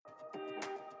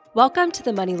Welcome to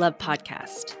the Money Love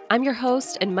Podcast. I'm your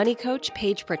host and money coach,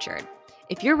 Paige Pritchard.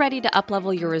 If you're ready to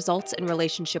uplevel your results in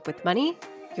relationship with money,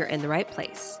 you're in the right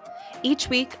place. Each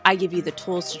week, I give you the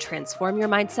tools to transform your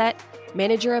mindset,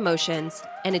 manage your emotions,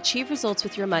 and achieve results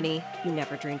with your money you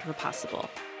never dreamed were possible.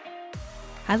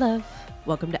 Hi, love.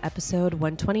 Welcome to episode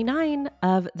 129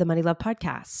 of the Money Love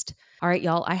Podcast. All right,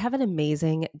 y'all, I have an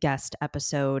amazing guest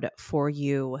episode for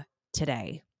you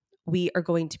today. We are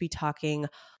going to be talking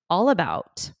all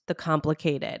about the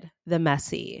complicated, the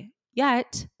messy,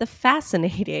 yet the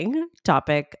fascinating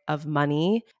topic of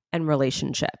money and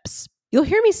relationships. You'll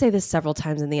hear me say this several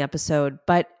times in the episode,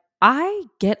 but I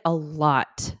get a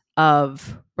lot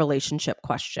of relationship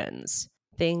questions.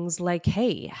 Things like,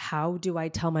 hey, how do I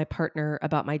tell my partner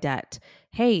about my debt?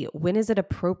 Hey, when is it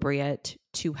appropriate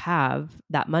to have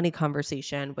that money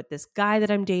conversation with this guy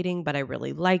that I'm dating, but I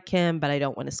really like him, but I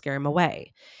don't want to scare him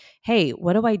away? Hey,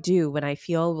 what do I do when I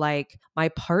feel like my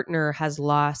partner has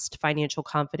lost financial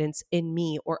confidence in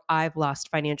me or I've lost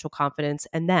financial confidence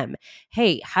in them?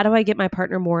 Hey, how do I get my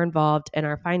partner more involved in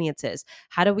our finances?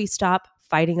 How do we stop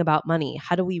fighting about money?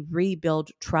 How do we rebuild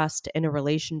trust in a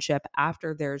relationship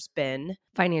after there's been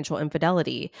financial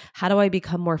infidelity? How do I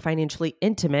become more financially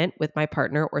intimate with my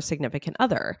partner or significant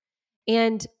other?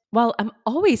 And while I'm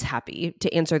always happy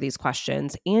to answer these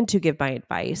questions and to give my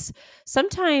advice,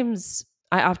 sometimes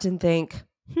I often think,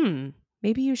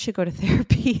 maybe you should go to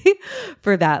therapy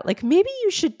for that. Like maybe you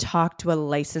should talk to a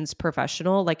licensed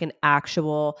professional, like an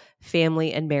actual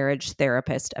family and marriage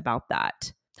therapist about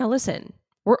that. Now listen,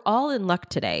 we're all in luck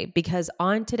today because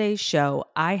on today's show,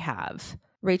 I have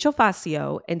Rachel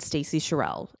Facio and Stacey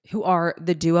Sherrel, who are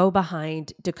the duo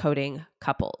behind Decoding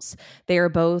Couples. They are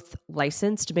both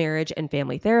licensed marriage and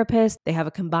family therapists. They have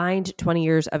a combined 20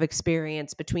 years of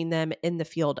experience between them in the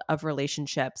field of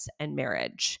relationships and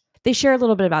marriage. They share a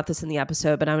little bit about this in the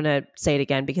episode, but I'm going to say it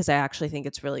again because I actually think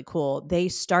it's really cool. They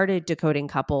started Decoding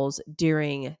Couples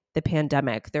during the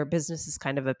pandemic. Their business is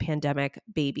kind of a pandemic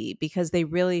baby because they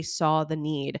really saw the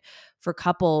need for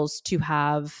couples to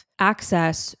have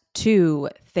access to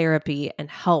therapy and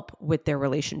help with their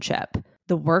relationship.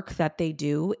 The work that they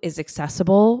do is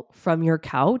accessible from your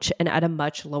couch and at a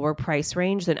much lower price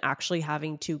range than actually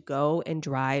having to go and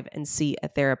drive and see a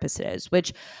therapist is,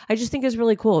 which I just think is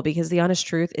really cool because the honest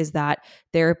truth is that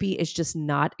therapy is just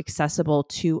not accessible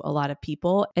to a lot of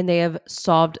people, and they have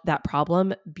solved that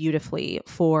problem beautifully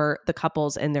for the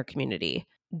couples in their community.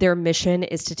 Their mission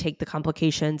is to take the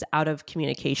complications out of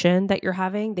communication that you're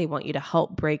having. They want you to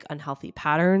help break unhealthy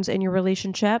patterns in your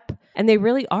relationship. And they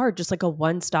really are just like a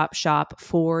one-stop shop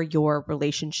for your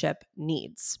relationship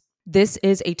needs. This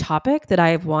is a topic that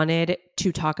I have wanted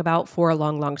to talk about for a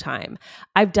long, long time.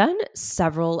 I've done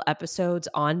several episodes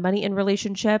on money and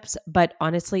relationships, but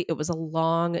honestly, it was a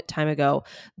long time ago.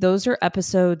 Those are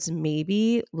episodes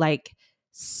maybe like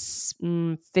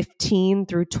 15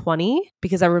 through 20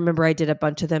 because I remember I did a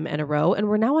bunch of them in a row, and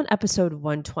we're now on episode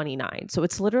 129. So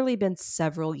it's literally been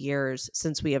several years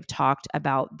since we have talked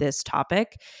about this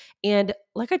topic. And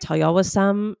like I tell y'all with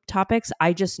some topics,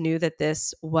 I just knew that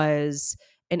this was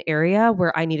an area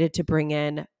where I needed to bring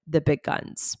in the big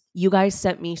guns. You guys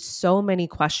sent me so many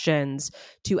questions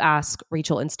to ask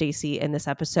Rachel and Stacey in this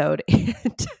episode.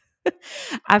 And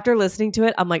after listening to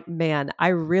it, I'm like, man, I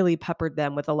really peppered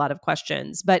them with a lot of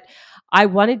questions, but I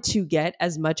wanted to get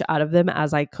as much out of them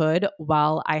as I could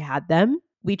while I had them.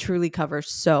 We truly cover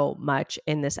so much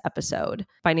in this episode: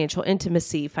 financial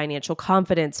intimacy, financial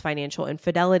confidence, financial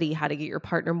infidelity, how to get your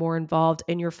partner more involved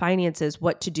in your finances,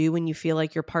 what to do when you feel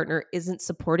like your partner isn't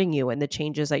supporting you in the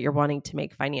changes that you're wanting to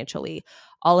make financially.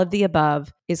 All of the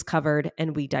above is covered,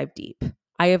 and we dive deep.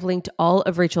 I have linked all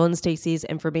of Rachel and Stacey's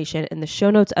information in the show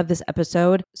notes of this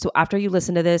episode. So after you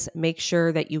listen to this, make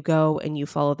sure that you go and you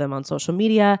follow them on social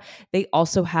media. They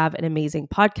also have an amazing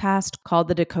podcast called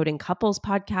the Decoding Couples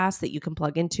podcast that you can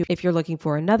plug into if you're looking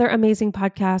for another amazing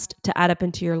podcast to add up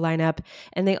into your lineup.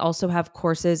 And they also have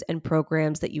courses and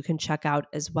programs that you can check out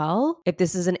as well if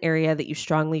this is an area that you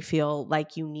strongly feel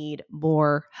like you need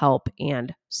more help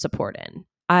and support in.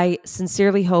 I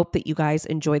sincerely hope that you guys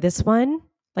enjoy this one.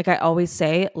 Like I always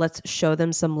say, let's show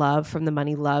them some love from the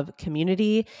Money Love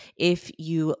community. If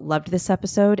you loved this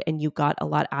episode and you got a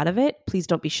lot out of it, please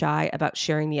don't be shy about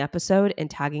sharing the episode and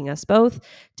tagging us both.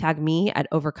 Tag me at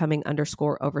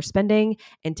overcoming_overspending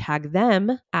and tag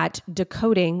them at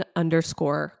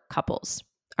decoding_couples.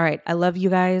 All right. I love you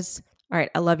guys. All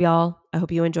right. I love y'all. I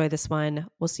hope you enjoy this one.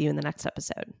 We'll see you in the next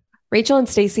episode. Rachel and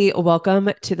Stacey, welcome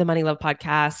to the Money Love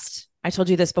podcast. I told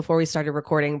you this before we started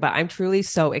recording, but I'm truly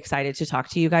so excited to talk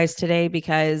to you guys today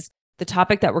because the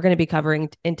topic that we're going to be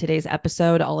covering in today's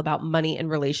episode, all about money and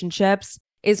relationships,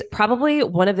 is probably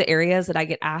one of the areas that I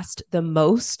get asked the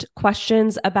most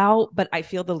questions about, but I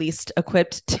feel the least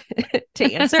equipped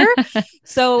to answer.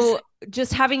 So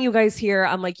just having you guys here,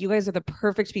 I'm like, you guys are the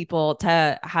perfect people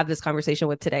to have this conversation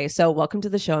with today. So welcome to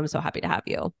the show. I'm so happy to have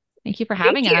you. Thank you for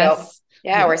having Thank you. us.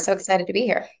 Yeah, we're so excited to be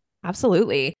here.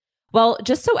 Absolutely. Well,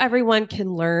 just so everyone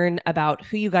can learn about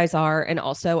who you guys are and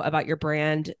also about your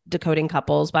brand, Decoding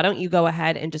Couples, why don't you go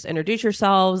ahead and just introduce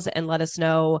yourselves and let us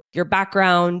know your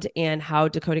background and how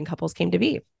Decoding Couples came to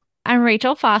be. I'm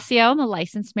Rachel Facio. I'm a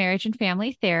licensed marriage and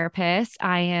family therapist.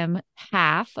 I am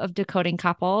half of Decoding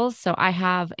Couples. So I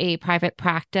have a private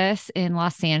practice in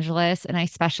Los Angeles, and I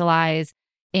specialize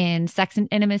in sex and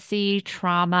intimacy,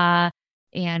 trauma,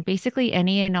 and basically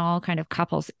any and all kind of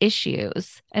couples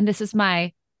issues. And this is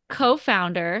my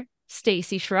co-founder,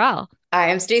 Stacey Sherrel. I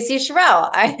am Stacey Sherrel.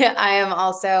 I am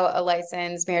also a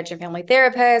licensed marriage and family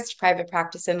therapist, private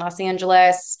practice in Los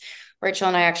Angeles. Rachel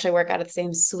and I actually work out of the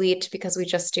same suite because we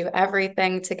just do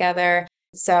everything together.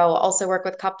 So also work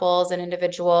with couples and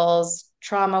individuals,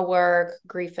 trauma work,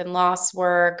 grief and loss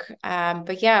work.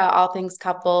 But yeah, all things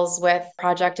couples with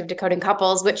project of Decoding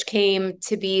Couples, which came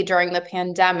to be during the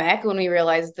pandemic when we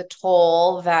realized the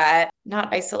toll that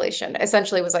not isolation,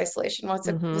 essentially was isolation. What's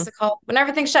it called? When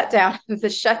everything shut down,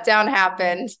 the shutdown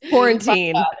happened.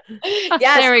 Quarantine.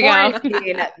 Yes, there we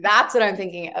quarantine. Go. That's what I'm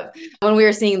thinking of. When we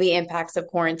were seeing the impacts of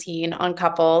quarantine on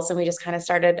couples, and we just kind of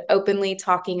started openly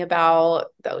talking about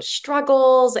those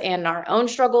struggles and our own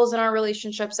struggles in our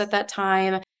relationships at that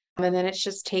time. And then it's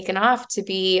just taken off to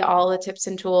be all the tips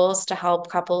and tools to help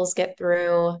couples get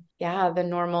through, the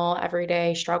normal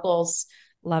everyday struggles.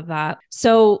 Love that.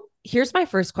 So here's my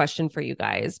first question for you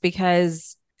guys,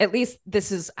 because at least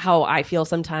this is how I feel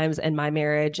sometimes in my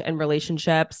marriage and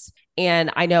relationships.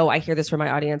 And I know I hear this from my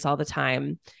audience all the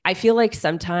time. I feel like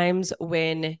sometimes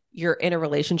when you're in a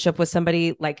relationship with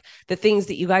somebody, like the things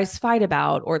that you guys fight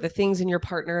about or the things in your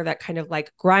partner that kind of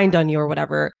like grind on you or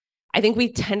whatever, I think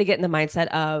we tend to get in the mindset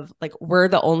of like, we're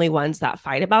the only ones that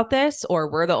fight about this,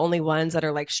 or we're the only ones that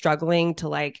are like struggling to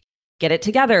like get it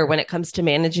together when it comes to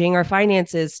managing our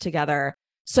finances together.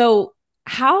 So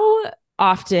how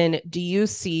often do you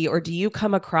see or do you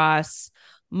come across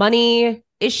money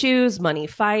issues, money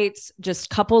fights, just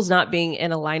couples not being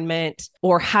in alignment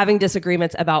or having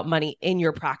disagreements about money in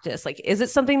your practice? Like, is it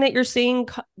something that you're seeing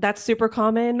that's super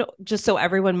common, just so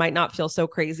everyone might not feel so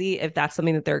crazy if that's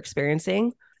something that they're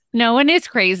experiencing? No one is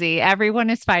crazy. Everyone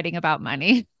is fighting about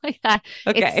money like that.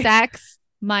 Okay. It's sex,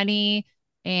 money,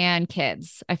 and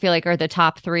kids, I feel like are the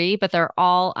top three, but they're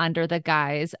all under the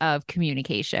guise of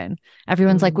communication.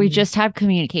 Everyone's like, we just have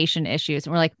communication issues.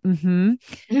 And we're like,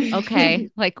 okay,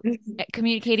 like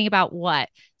communicating about what?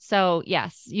 So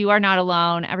yes, you are not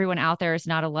alone. Everyone out there is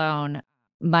not alone.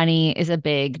 Money is a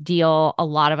big deal. A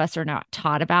lot of us are not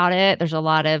taught about it. There's a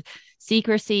lot of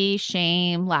secrecy,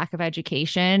 shame, lack of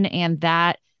education, and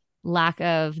that lack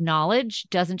of knowledge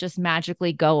doesn't just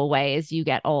magically go away as you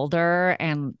get older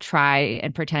and try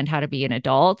and pretend how to be an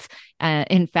adult.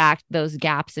 In fact, those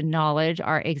gaps in knowledge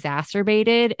are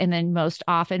exacerbated. And then most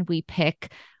often we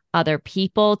pick other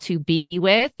people to be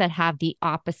with that have the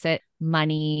opposite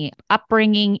money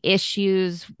upbringing,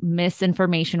 issues,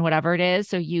 misinformation, whatever it is.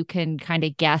 So you can kind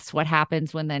of guess what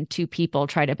happens when then two people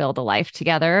try to build a life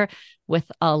together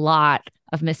with a lot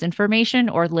of misinformation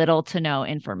or little to no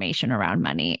information around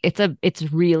money. It's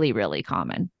really, really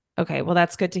common. Okay. Well,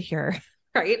 that's good to hear.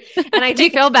 Right. And I do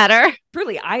feel better.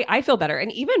 Truly, I feel better.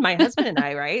 And even my husband and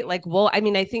I, right? Like, well, I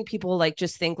mean, I think people like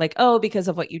just think like, oh, because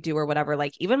of what you do or whatever.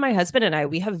 Like even my husband and I,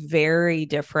 we have very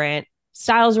different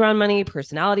styles around money,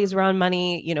 personalities around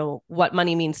money. You know, what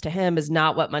money means to him is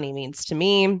not what money means to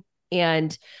me.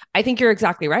 And I think you're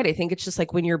exactly right. I think it's just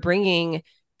like when you're bringing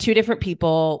two different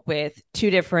people with two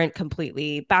different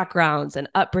completely backgrounds and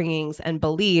upbringings and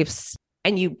beliefs,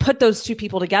 and you put those two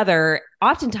people together,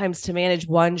 oftentimes to manage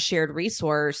one shared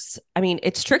resource, I mean,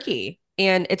 it's tricky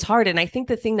and it's hard. And I think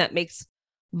the thing that makes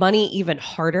money even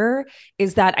harder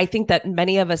is that I think that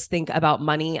many of us think about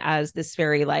money as this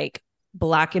very like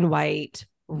black and white,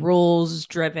 rules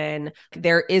driven.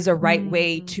 There is a right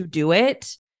way to do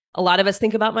it. A lot of us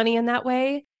think about money in that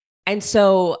way. And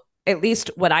so at least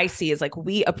what I see is like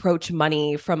we approach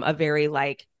money from a very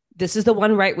like, this is the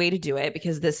one right way to do it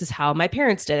because this is how my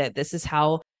parents did it. This is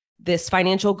how this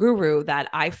financial guru that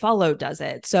I follow does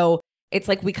it. So it's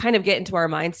like we kind of get into our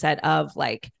mindset of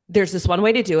like, there's this one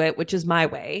way to do it, which is my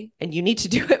way, and you need to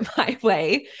do it my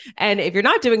way. And if you're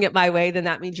not doing it my way, then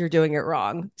that means you're doing it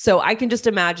wrong. So I can just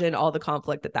imagine all the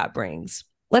conflict that that brings.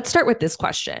 Let's start with this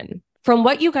question. From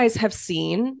what you guys have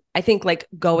seen, I think like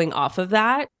going off of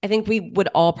that, I think we would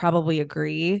all probably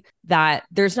agree that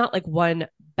there's not like one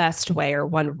best way or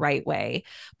one right way.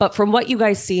 But from what you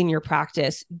guys see in your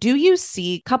practice, do you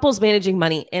see couples managing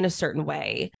money in a certain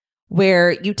way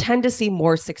where you tend to see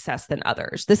more success than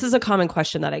others? This is a common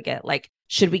question that I get. Like,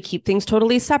 should we keep things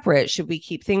totally separate? Should we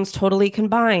keep things totally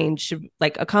combined? Should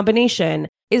like a combination?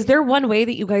 Is there one way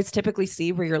that you guys typically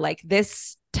see where you're like,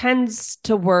 this tends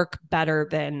to work better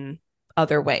than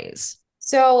other ways?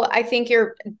 So I think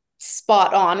you're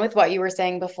spot on with what you were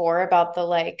saying before about the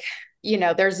like,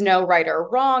 there's no right or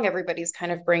wrong. Everybody's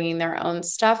kind of bringing their own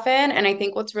stuff in. And I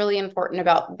think what's really important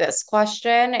about this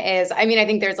question is, I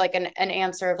think there's like an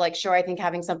answer of like, sure, I think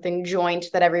having something joint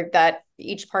that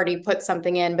each party puts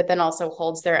something in, but then also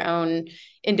holds their own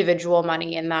individual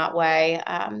money in that way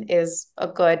is a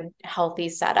good, healthy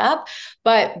setup.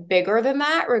 But bigger than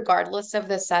that, regardless of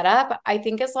the setup, I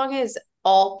think as long as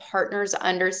all partners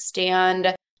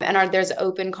understand and there's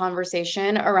open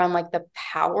conversation around like the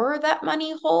power that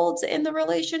money holds in the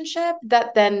relationship,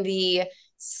 that then the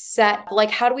set, like,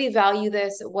 how do we value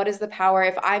this? What is the power?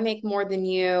 If I make more than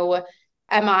you,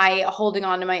 am I holding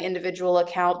on to my individual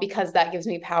account because that gives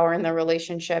me power in the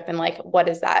relationship? And like, what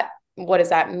does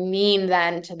that mean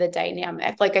then to the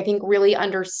dynamic? Like, I think really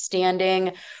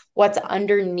understanding what's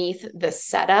underneath the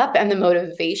setup and the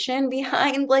motivation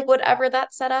behind like whatever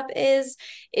that setup is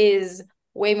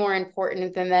way more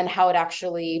important than then how it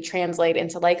actually translate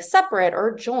into like separate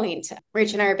or joint.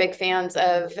 Rach and I are big fans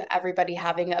of everybody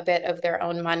having a bit of their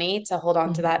own money to hold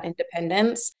on to that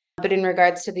independence. But in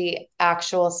regards to the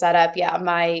actual setup, yeah,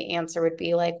 my answer would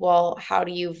be like, well, how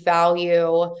do you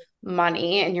value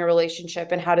money in your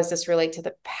relationship? And how does this relate to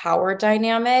the power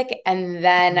dynamic? And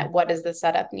then what does the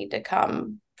setup need to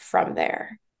come from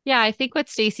there? Yeah, I think what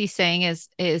Stacey's saying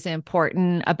is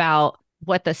important about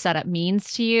what the setup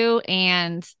means to you.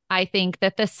 And I think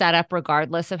that the setup,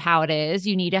 regardless of how it is,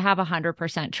 you need to have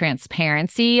 100%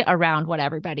 transparency around what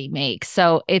everybody makes.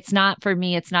 So it's not, for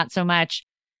me, it's not so much,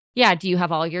 yeah, do you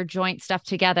have all your joint stuff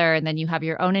together and then you have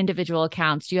your own individual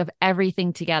accounts? Do you have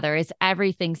everything together? Is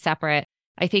everything separate?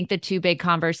 I think the two big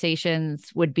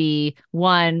conversations would be,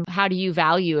 one, how do you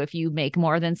value if you make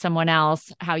more than someone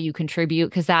else, how you contribute?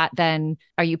 Because that then,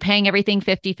 are you paying everything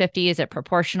 50-50? Is it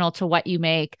proportional to what you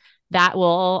make? That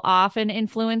will often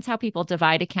influence how people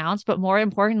divide accounts. But more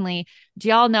importantly, do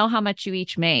y'all know how much you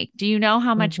each make? Do you know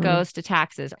how much goes to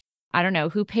taxes? I don't know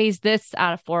who pays this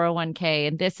out of 401k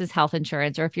and this is health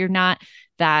insurance. Or if you're not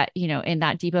that, in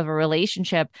that deep of a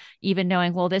relationship, even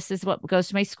knowing, well, this is what goes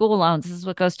to my school loans. This is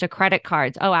what goes to credit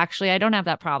cards. Oh, actually, I don't have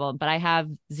that problem, but I have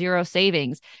zero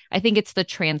savings. I think it's the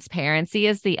transparency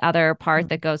is the other part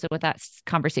that goes with that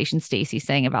conversation Stacey's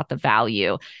saying about the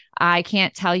value. I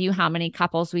can't tell you how many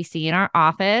couples we see in our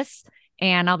office,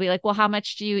 and I'll be like, well, how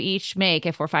much do you each make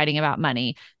if we're fighting about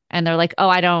money? And they're like, oh,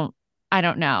 I don't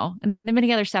know. And they've been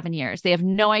together 7 years. They have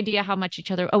no idea how much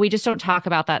each other, we just don't talk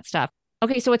about that stuff.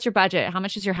 Okay, so what's your budget? How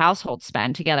much does your household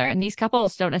spend together? And these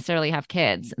couples don't necessarily have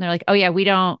kids. And they're like, oh yeah, we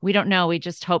don't know. We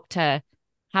just hope to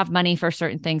have money for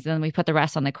certain things. And then we put the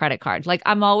rest on the credit card. Like,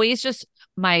 I'm always just,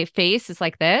 my face is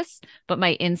like this, but my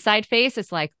inside face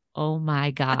is like, oh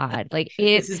my God, like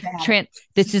this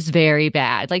is very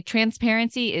bad. Like,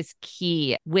 transparency is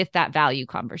key with that value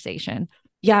conversation.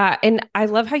 Yeah. And I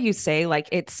love how you say like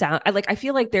I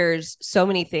feel like there's so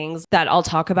many things that I'll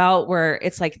talk about where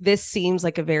it's like, this seems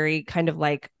like a very kind of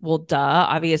like, well, duh,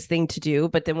 obvious thing to do.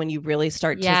 But then when you really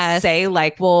start to say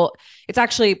like, well, it's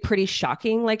actually pretty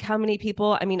shocking, like how many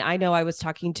people, I know I was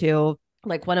talking to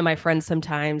like one of my friends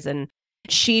sometimes, and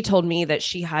she told me that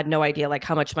she had no idea like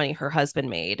how much money her husband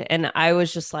made. And I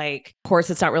was just like, of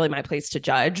course, it's not really my place to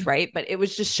judge. Right. But it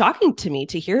was just shocking to me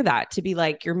to hear that, to be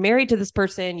like, you're married to this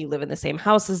person, you live in the same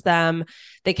house as them.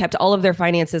 They kept all of their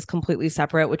finances completely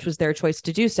separate, which was their choice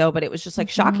to do so. But it was just like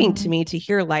shocking to me to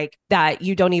hear like that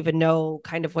you don't even know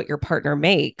kind of what your partner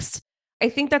makes. I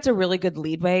think that's a really good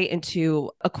leadway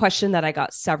into a question that I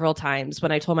got several times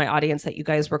when I told my audience that you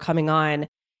guys were coming on.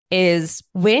 Is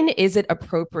when is it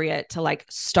appropriate to like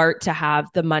start to have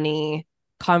the money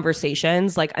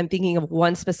conversations? Like, I'm thinking of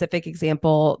one specific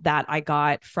example that I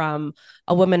got from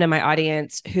a woman in my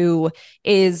audience who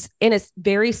is in a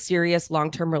very serious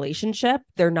long-term relationship.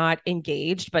 They're not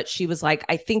engaged, but she was like,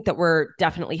 I think that we're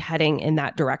definitely heading in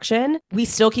that direction. We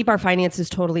still keep our finances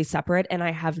totally separate. And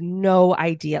I have no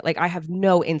idea, like I have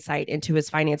no insight into his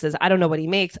finances. I don't know what he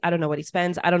makes. I don't know what he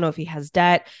spends. I don't know if he has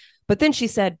debt. But then she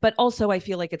said, but also I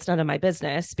feel like it's none of my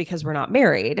business because we're not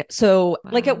married. So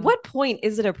like, at what point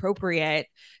is it appropriate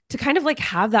to kind of like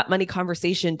have that money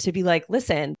conversation to be like,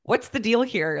 listen, what's the deal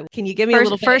here? Can you give me a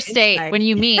little first date when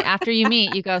you meet, after you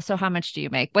meet, you go, so how much do you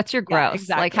make? What's your gross?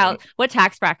 Yeah, exactly. Like what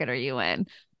tax bracket are you in?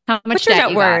 How much what's your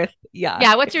net worth?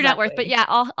 Yeah. What's your net worth? But yeah,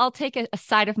 I'll take a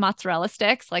side of mozzarella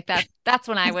sticks. Like that's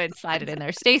when I would slide it in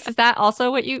there. Stace, is that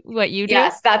also what you do?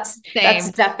 Yes, that's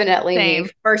definitely me.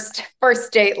 First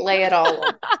date, lay it all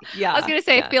on. I was gonna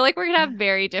say, I feel like we're gonna have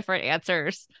very different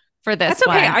answers for this. That's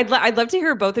okay. I'd love to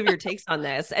hear both of your takes on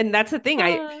this. And that's the thing.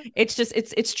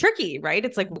 It's tricky, right?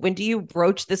 It's like, when do you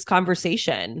broach this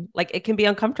conversation? Like, it can be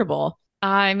uncomfortable.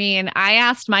 I mean, I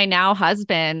asked my now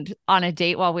husband on a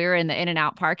date while we were in the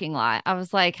In-N-Out parking lot. I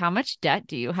was like, how much debt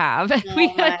do you have? We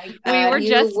were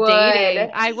just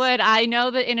dating. I know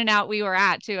the In-N-Out we were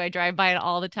at too. I drive by it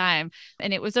all the time.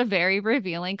 And it was a very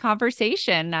revealing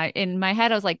conversation. In my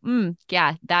head, I was like,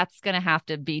 yeah, that's going to have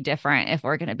to be different if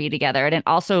we're going to be together. And it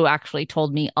also actually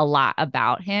told me a lot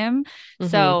about him. Mm-hmm.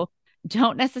 So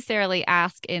don't necessarily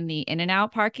ask in the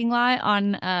In-N-Out parking lot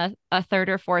on a third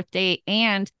or fourth date.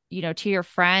 And, to your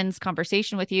friend's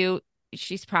conversation with you,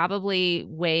 she's probably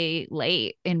way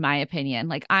late, in my opinion.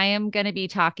 Like, I am going to be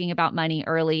talking about money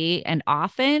early and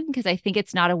often because I think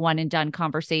it's not a one and done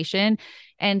conversation.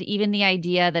 And even the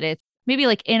idea that it's maybe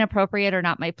like inappropriate or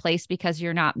not my place because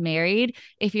you're not married.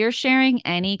 If you're sharing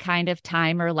any kind of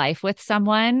time or life with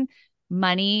someone,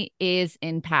 money is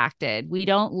impacted. We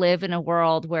don't live in a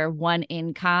world where one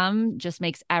income just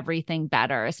makes everything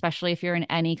better, especially if you're in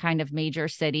any kind of major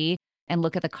city and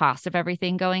look at the cost of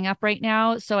everything going up right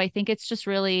now. So I think it's just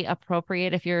really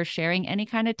appropriate if you're sharing any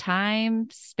kind of time,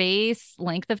 space,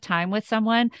 length of time with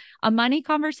someone. A money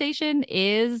conversation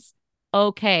is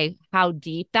okay. How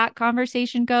deep that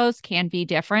conversation goes can be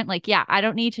different. Like, yeah, I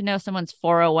don't need to know someone's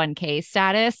 401k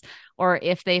status or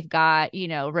if they've got,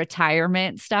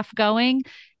 retirement stuff going.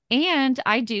 And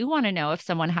I do want to know if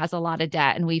someone has a lot of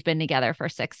debt and we've been together for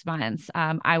 6 months.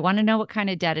 I want to know what kind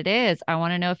of debt it is. I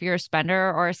want to know if you're a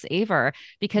spender or a saver,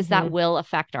 because that will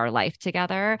affect our life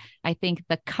together. I think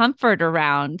the comfort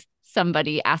around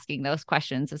somebody asking those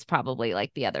questions is probably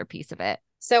like the other piece of it.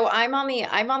 So I'm on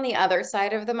the other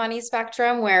side of the money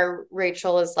spectrum where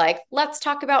Rachel is like, let's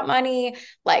talk about money,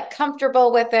 like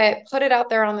comfortable with it, put it out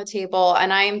there on the table.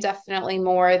 And I am definitely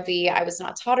more I was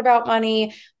not taught about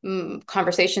money.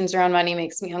 Conversations around money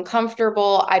makes me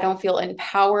uncomfortable. I don't feel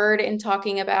empowered in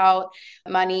talking about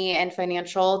money and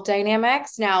financial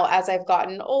dynamics. Now, as I've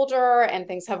gotten older and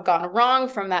things have gone wrong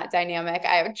from that dynamic,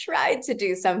 I have tried to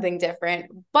do something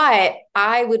different, but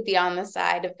I would be on the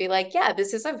side of be like, yeah,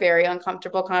 this is a very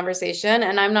uncomfortable conversation.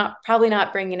 And I'm probably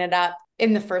not bringing it up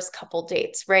in the first couple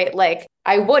dates, right? Like,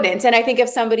 I wouldn't. And I think if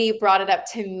somebody brought it up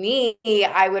to me,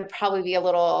 I would probably be a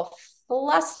little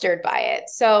flustered by it.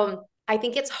 So I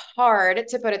think it's hard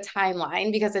to put a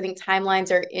timeline because I think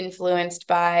timelines are influenced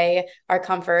by our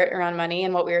comfort around money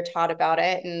and what we were taught about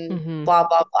it and blah,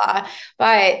 blah, blah.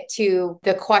 But to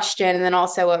the question, and then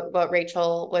also what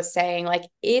Rachel was saying, like,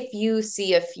 if you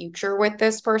see a future with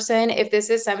this person, if this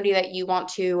is somebody that you want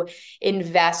to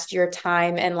invest your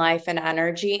time and life and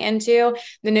energy into,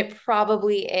 then it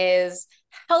probably is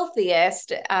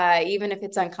healthiest, even if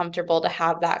it's uncomfortable, to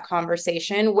have that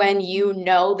conversation when you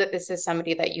know that this is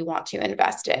somebody that you want to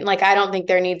invest in. Like, I don't think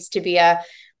there needs to be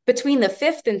between the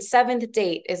 5th and 7th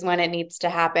date is when it needs to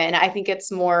happen. I think it's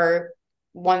more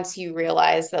once you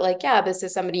realize that, like, yeah, this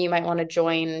is somebody you might want to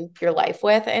join your life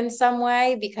with in some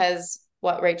way, because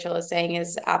what Rachel is saying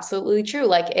is absolutely true.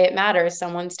 Like, it matters.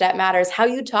 Someone's debt matters. How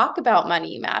you talk about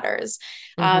money matters.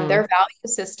 Their value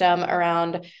system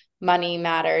around money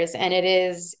matters. And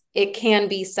it can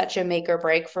be such a make or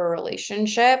break for a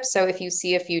relationship. So if you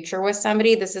see a future with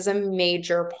somebody, this is a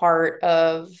major part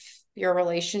of your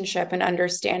relationship and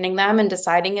understanding them and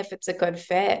deciding if it's a good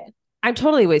fit. I'm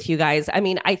totally with you guys. I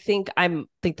mean, I think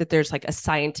that there's like a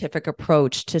scientific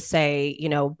approach to say,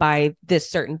 by this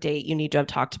certain date, you need to have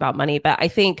talked about money. But I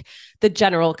think the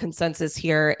general consensus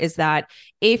here is that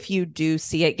if you do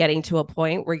see it getting to a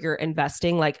point where you're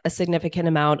investing like a significant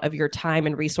amount of your time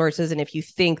and resources, and if you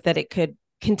think that it could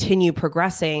continue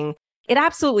progressing, it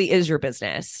absolutely is your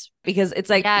business, because it's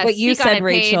like what you said,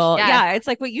 Rachel. Yes. Yeah. It's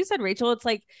like what you said, Rachel. It's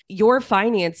like your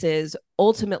finances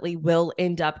ultimately will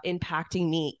end up impacting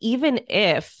me, even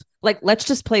if, like, let's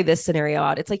just play this scenario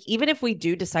out. It's like, even if we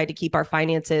do decide to keep our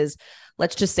finances,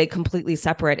 let's just say completely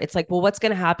separate. It's like, well, what's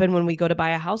going to happen when we go to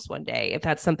buy a house one day? If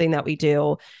that's something that we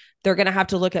do, they're going to have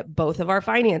to look at both of our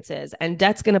finances, and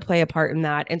debt's going to play a part in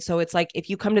that. And so it's like, if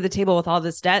you come to the table with all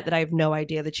this debt that I have no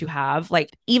idea that you have,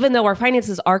 like, even though our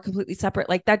finances are completely separate,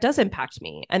 like, that does impact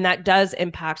me, and that does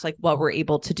impact like what we're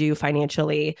able to do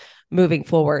financially moving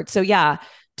forward. So yeah,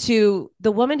 to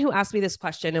the woman who asked me this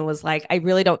question and was like, I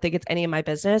really don't think it's any of my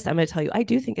business, I'm going to tell you, I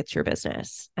do think it's your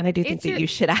business. And I do think that you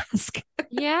should ask.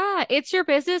 Yeah, it's your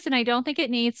business. And I don't think it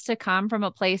needs to come from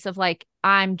a place of like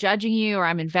I'm judging you or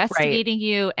I'm investigating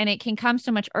you. And it can come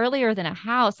so much earlier than a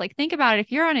house. Like, think about it.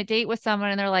 If you're on a date with someone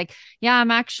and they're like, yeah,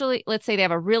 I'm actually, let's say they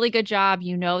have a really good job.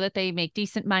 You know that they make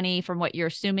decent money from what you're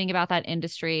assuming about that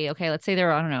industry. Okay. Let's say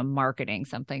they're, I don't know, marketing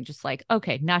something, just like,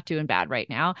 okay, not doing bad right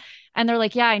now. And they're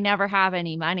like, yeah, I never have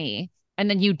any money. And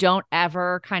then you don't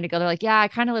ever kind of go, they're like, yeah, I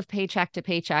kind of live paycheck to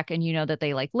paycheck. And you know that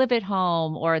they like live at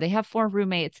home or they have 4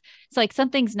 roommates. It's like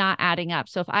something's not adding up.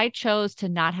 So if I chose to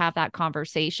not have that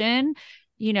conversation,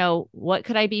 what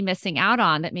could I be missing out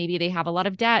on? That maybe they have a lot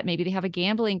of debt. Maybe they have a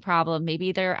gambling problem.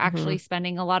 Maybe they're actually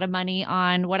spending a lot of money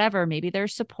on whatever. Maybe they're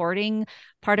supporting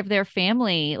part of their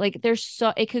family. Like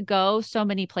it could go so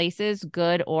many places,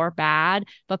 good or bad.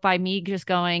 But by me just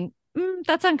going,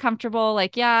 that's uncomfortable.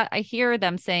 Like, yeah, I hear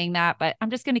them saying that, but I'm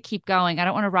just going to keep going. I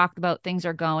don't want to rock the boat. Things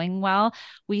are going well.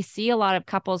 We see a lot of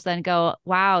couples then go,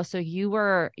 wow, so you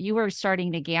were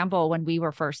starting to gamble when we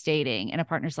were first dating. And a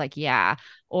partner's like, yeah.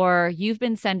 Or you've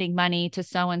been sending money to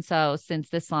so-and-so since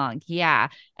this long. Yeah.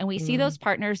 And we see those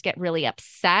partners get really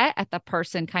upset at the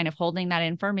person kind of holding that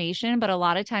information. But a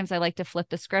lot of times I like to flip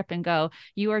the script and go,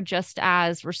 you are just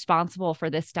as responsible for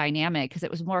this dynamic because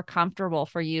it was more comfortable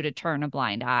for you to turn a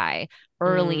blind eye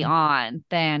early on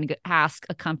than ask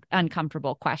a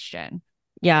uncomfortable question.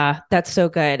 Yeah, that's so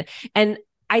good. And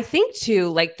I think too,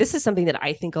 like, this is something that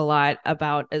I think a lot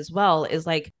about as well, is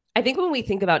like, I think when we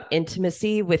think about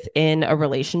intimacy within a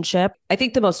relationship, I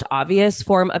think the most obvious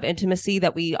form of intimacy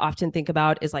that we often think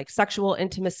about is like sexual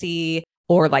intimacy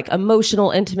or like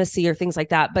emotional intimacy or things like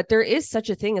that. But there is such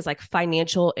a thing as like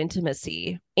financial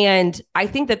intimacy. And I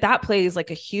think that that plays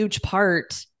like a huge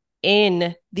part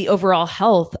in the overall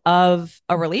health of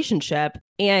a relationship.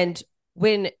 And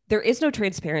when there is no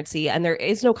transparency and there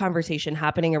is no conversation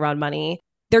happening around money,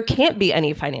 there can't be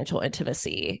any financial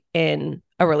intimacy in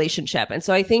a relationship. And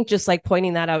so I think just like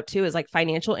pointing that out too is like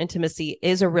financial intimacy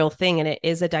is a real thing and it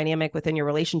is a dynamic within your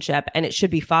relationship, and it should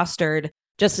be fostered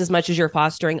just as much as you're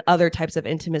fostering other types of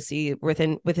intimacy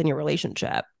within your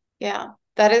relationship. Yeah,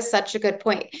 that is such a good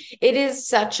point. It is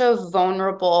such a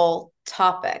vulnerable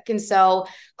topic. And so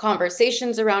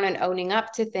conversations around and owning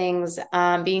up to things,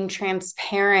 being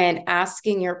transparent,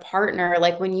 asking your partner,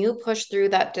 like when you push through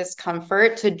that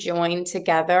discomfort to join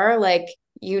together, like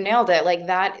you nailed it. Like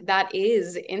that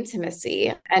is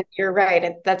intimacy. And you're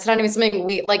right. That's not even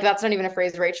something that's not even a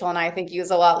phrase Rachel and I think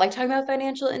use a lot, like talking about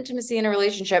financial intimacy in a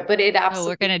relationship, but it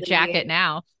absolutely. We're going to jack it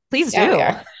now. Please do.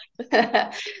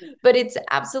 But it's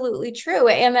absolutely true.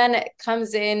 And then it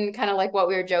comes in kind of like what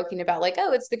we were joking about, like,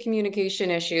 oh, it's the communication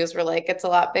issues. We're like, it's a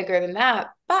lot bigger than that.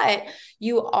 But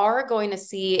you are going to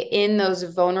see in those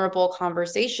vulnerable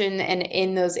conversations and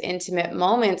in those intimate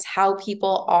moments how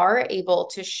people are able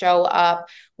to show up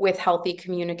with healthy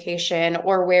communication,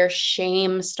 or where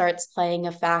shame starts playing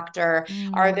a factor.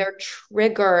 Are there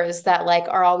triggers that like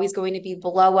are always going to be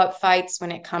blow up fights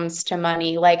when it comes to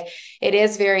money? Like, it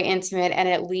is very intimate and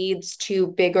it leads to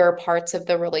bigger parts of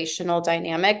the relational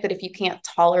dynamic that if you can't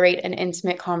tolerate an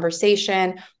intimate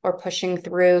conversation or pushing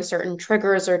through certain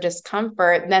triggers or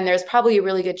discomfort, then there's probably a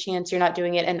really good chance you're not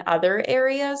doing it in other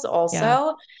areas also.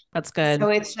 Yeah, that's good. So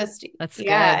it's just, that's good.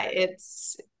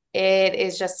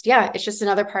 It's just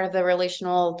another part of the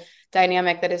relational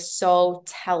dynamic that is so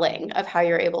telling of how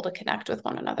you're able to connect with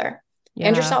one another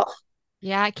and yourself.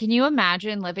 Yeah. Can you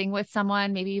imagine living with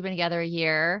someone? Maybe you've been together a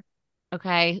year.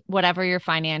 Okay. Whatever your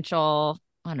financial,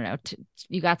 I don't know,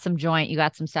 you got some joint, you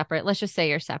got some separate. Let's just say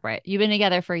you're separate. You've been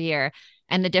together for a year.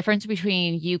 And the difference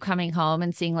between you coming home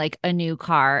and seeing like a new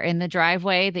car in the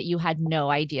driveway that you had no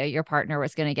idea your partner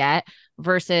was going to get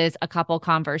versus a couple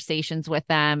conversations with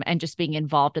them and just being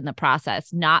involved in the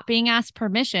process, not being asked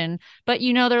permission, but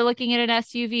they're looking at an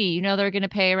SUV, they're going to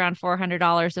pay around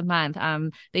 $400 a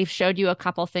month. They've showed you a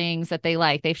couple things that they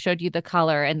like. They've showed you the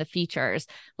color and the features.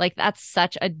 Like, that's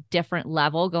such a different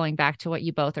level, going back to what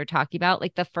you both are talking about.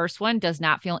 Like, the first one does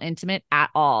not feel intimate at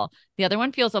all. The other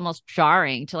one feels almost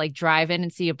jarring to like drive in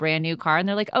and see a brand new car. And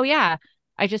they're like, oh yeah,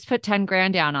 I just put 10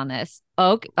 grand down on this.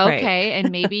 Okay. Right.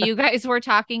 And maybe you guys were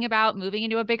talking about moving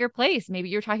into a bigger place. Maybe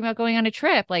you're talking about going on a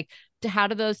trip. Like, how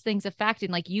do those things affect?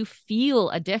 And like, you feel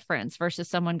a difference versus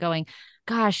someone going,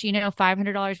 gosh,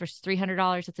 $500 versus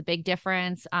 $300. It's a big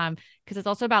difference. Because it's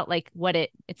also about like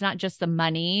it's not just the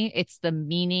money, it's the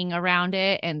meaning around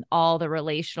it and all the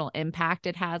relational impact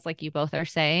it has. Like you both are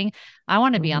saying, I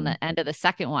want to be on the end of the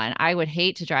second one. I would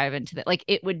hate to drive into that. Like,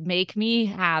 it would make me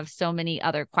have so many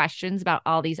other questions about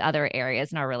all these other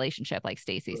areas in our relationship, like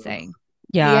Stacey's saying.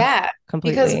 Yeah,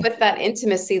 completely. Because with that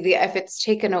intimacy, if it's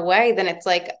taken away, then it's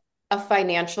like, a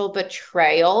financial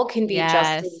betrayal can be just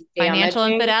as Yes. Financial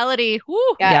damaging. infidelity. Woo.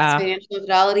 Yes, Yeah. financial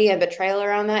infidelity and betrayal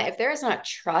around that. If there is not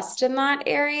trust in that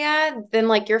area, then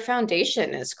like your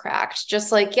foundation is cracked.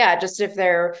 Just like, yeah, just if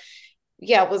there,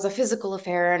 yeah, it was a physical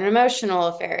affair, an emotional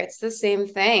affair, it's the same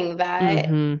thing that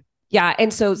Yeah.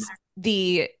 And so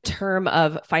the term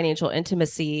of financial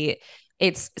intimacy,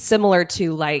 it's similar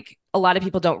to like a lot of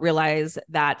people don't realize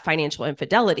that financial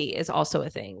infidelity is also a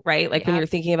thing, right? Like when you're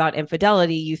thinking about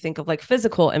infidelity, you think of like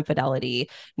physical infidelity,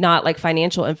 not like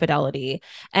financial infidelity.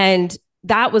 And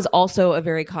that was also a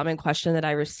very common question that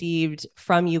I received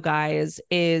from you guys,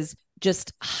 is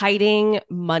just hiding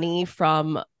money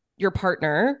from your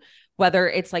partner, whether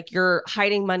it's like you're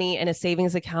hiding money in a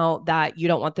savings account that you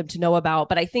don't want them to know about.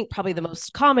 But I think probably the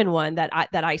most common one that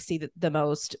I see the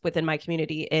most within my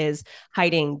community is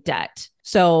hiding debt.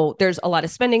 So there's a lot of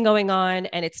spending going on,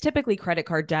 and it's typically credit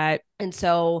card debt. And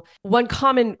so one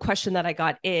common question that I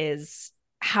got is,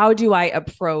 how do I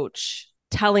approach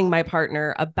telling my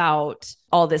partner about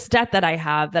all this debt that I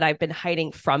have that I've been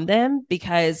hiding from them?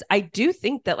 Because I do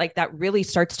think that like that really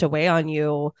starts to weigh on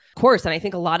you, of course. And I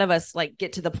think a lot of us like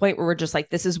get to the point where we're just like,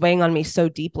 this is weighing on me so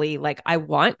deeply. Like I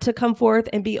want to come forth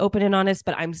and be open and honest,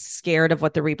 but I'm scared of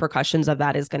what the repercussions of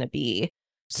that is going to be.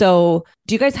 So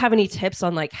do you guys have any tips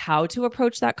on like how to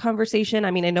approach that conversation?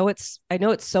 I mean, I know it's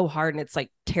so hard and it's like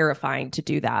terrifying to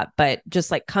do that, but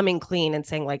just like coming clean and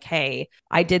saying like, hey,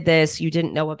 I did this, you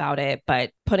didn't know about it,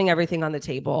 but putting everything on the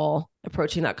table,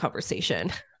 approaching that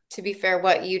conversation. to be fair,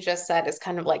 what you just said is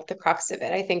kind of like the crux of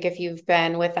it. I think if you've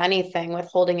been with anything,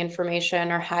 withholding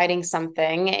information or hiding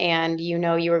something, and you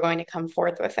know you were going to come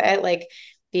forth with it, like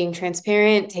being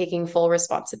transparent, taking full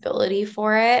responsibility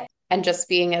for it, and just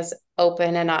being as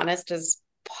open and honest as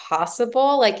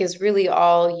possible, like is really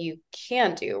all you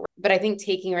can do. But I think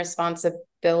taking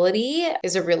responsibility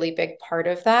is a really big part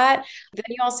of that. Then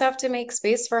you also have to make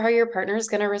space for how your partner is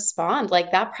going to respond.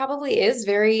 Like that probably is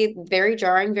very, very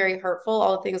jarring, very hurtful,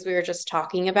 all the things we were just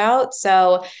talking about.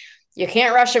 So you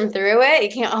can't rush them through it. You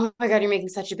can't, oh my God, you're making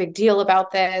such a big deal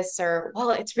about this, or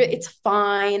well, it's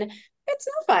fine. It's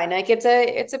not fine. Like it's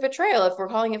a betrayal. If we're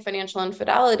calling it financial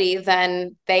infidelity,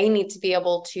 then they need to be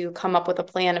able to come up with a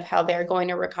plan of how they're going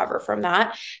to recover from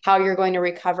that, how you're going to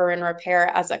recover and repair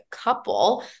as a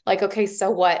couple. Like, okay, so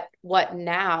what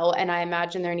now? And I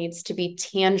imagine there needs to be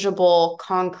tangible,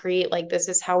 concrete, like this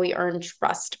is how we earn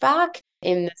trust back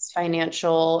in this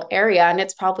financial area. And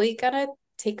it's probably gonna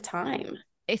take time.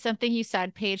 Something you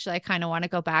said, Paige, that I kind of want to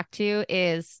go back to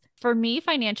is, for me,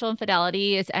 financial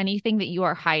infidelity is anything that you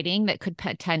are hiding that could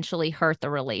potentially hurt the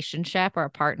relationship or a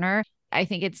partner. I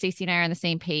think it's Stacey and I are on the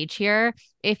same page here.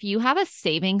 If you have a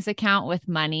savings account with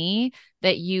money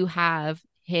that you have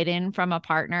hidden from a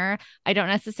partner, I don't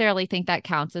necessarily think that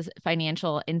counts as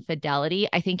financial infidelity.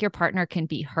 I think your partner can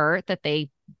be hurt that they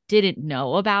didn't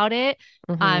know about it.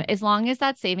 As long as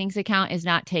that savings account is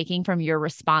not taking from your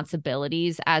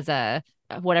responsibilities as a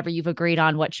whatever you've agreed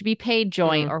on, what should be paid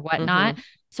joint or whatnot.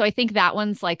 So I think that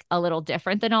one's like a little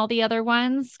different than all the other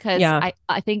ones, because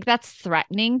I think that's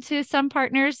threatening to some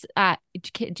partners.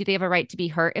 Do they have a right to be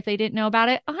hurt if they didn't know about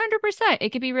it? 100%.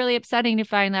 It could be really upsetting to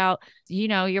find out, you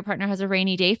know, your partner has a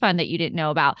rainy day fund that you didn't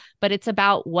know about, but it's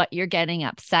about what you're getting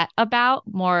upset about,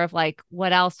 more of like,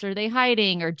 what else are they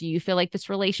hiding? Or do you feel like this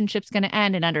relationship's going to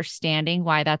end, and understanding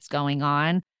why that's going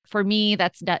on? For me,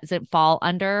 that doesn't fall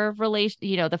under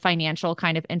the financial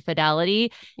kind of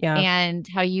infidelity. And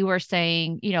how you were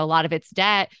saying, a lot of it's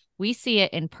debt. We see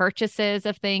it in purchases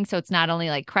of things. So it's not only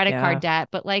like credit card debt,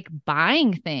 but like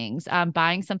buying things,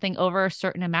 buying something over a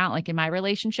certain amount. Like in my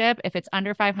relationship, if it's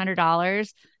under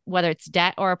 $500, whether it's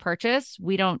debt or a purchase,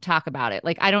 we don't talk about it.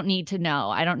 Like, I don't need to know.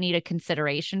 I don't need a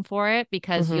consideration for it,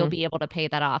 because you'll be able to pay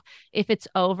that off. If it's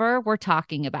over, we're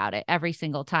talking about it every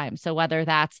single time. So whether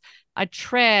that's a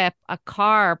trip, a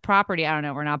car, property, I don't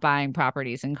know, we're not buying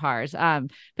properties and cars.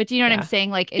 But do you know what I'm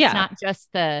saying? Like, it's not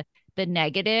just the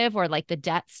negative or like the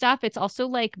debt stuff. It's also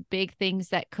like big things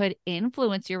that could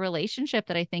influence your relationship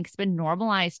that I think has been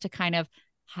normalized to kind of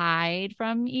hide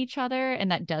from each other, and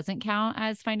that doesn't count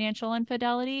as financial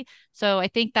infidelity. So I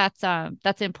think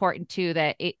that's important too,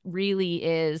 that it really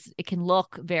is, it can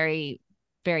look very,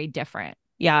 very different.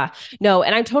 Yeah, no,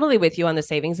 and I'm totally with you on the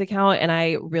savings account. And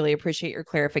I really appreciate your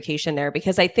clarification there,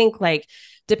 because I think like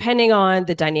depending on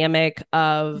the dynamic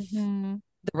of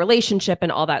the relationship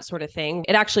and all that sort of thing,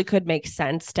 it actually could make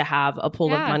sense to have a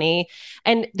pool of money.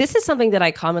 And this is something that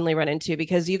I commonly run into,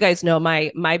 because you guys know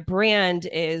my brand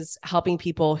is helping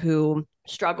people who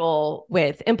struggle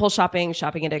with impulse shopping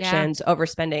addictions,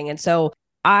 overspending. And so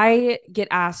I get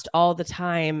asked all the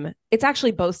time, it's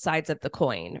actually both sides of the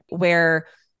coin, where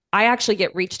I actually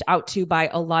get reached out to by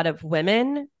a lot of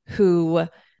women who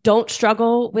don't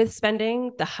struggle with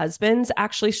spending. The husbands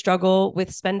actually struggle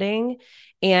with spending.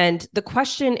 And the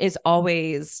question is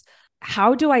always,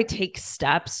 how do I take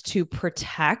steps to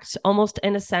protect, almost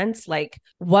in a sense, like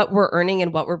what we're earning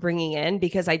and what we're bringing in?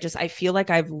 Because I feel like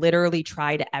I've literally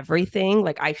tried everything.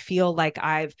 Like, I feel like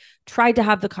I've tried to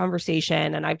have the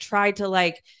conversation and I've tried to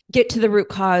like get to the root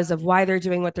cause of why they're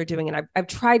doing what they're doing. And I've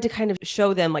tried to kind of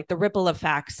show them like the ripple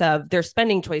effects of their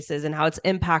spending choices and how it's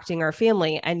impacting our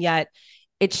family. And yet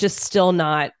it's just still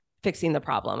not fixing the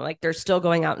problem. Like, they're still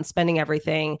going out and spending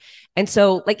everything. And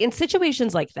so like in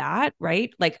situations like that,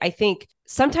 right? Like, I think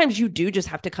sometimes you do just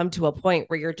have to come to a point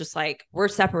where you're just like, we're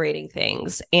separating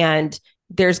things, and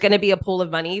there's going to be a pool of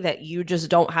money that you just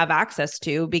don't have access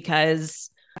to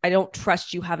because I don't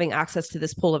trust you having access to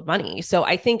this pool of money. So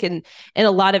I think in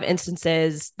a lot of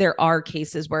instances, there are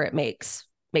cases where it makes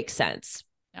sense.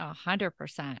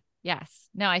 100%. Yes.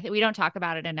 No, I think we don't talk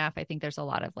about it enough. I think there's a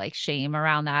lot of like shame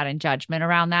around that and judgment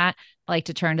around that. I like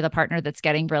to turn to the partner that's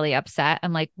getting really upset.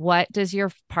 I'm like, what does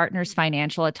your partner's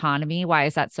financial autonomy? Why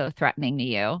is that so threatening to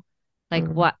you? Like,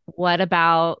 what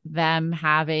about them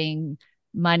having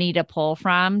money to pull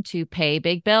from to pay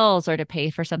big bills or to pay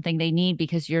for something they need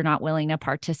because you're not willing to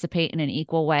participate in an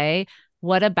equal way?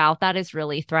 What about that is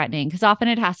really threatening? Because often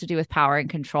it has to do with power and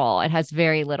control. It has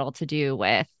very little to do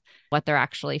with what they're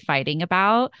actually fighting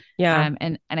about. Yeah.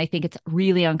 And I think it's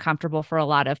really uncomfortable for a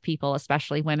lot of people,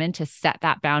 especially women, to set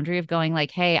that boundary of going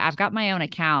like, hey, I've got my own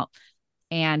account,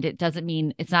 and it doesn't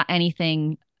mean it's not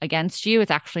anything against you.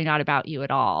 It's actually not about you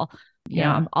at all. You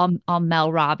know, I'll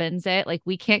Mel Robbins it. Like,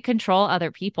 we can't control other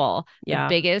people. The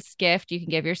biggest gift you can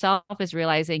give yourself is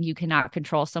realizing you cannot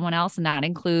control someone else. And that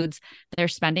includes their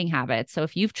spending habits. So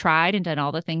if you've tried and done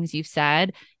all the things you've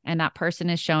said, and that person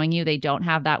is showing you they don't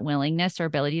have that willingness or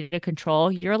ability to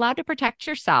control, you're allowed to protect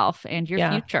yourself and your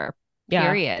future,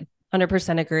 period.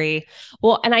 100% agree.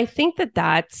 Well, and I think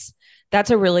that's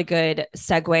a really good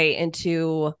segue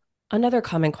into another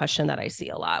common question that I see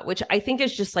a lot, which I think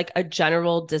is just like a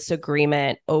general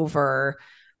disagreement over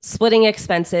splitting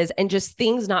expenses and just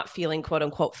things not feeling quote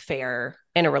unquote fair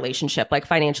in a relationship, like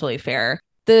financially fair.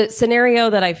 The scenario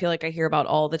that I feel like I hear about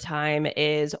all the time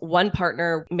is one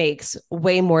partner makes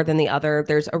way more than the other.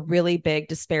 There's a really big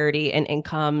disparity in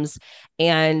incomes,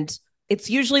 and it's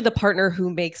usually the partner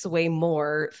who makes way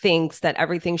more thinks that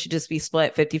everything should just be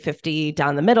split 50-50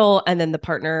 down the middle. And then the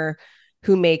partner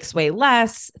who makes way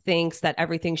less thinks that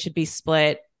everything should be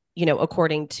split, you know,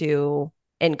 according to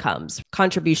incomes,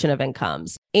 contribution of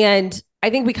incomes. And I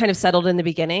think we kind of settled in the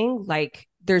beginning, like,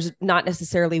 there's not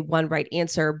necessarily one right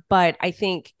answer, but I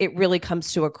think it really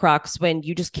comes to a crux when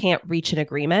you just can't reach an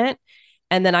agreement.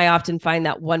 And then I often find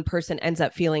that one person ends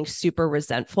up feeling super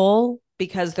resentful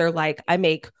because they're like, I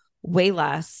make way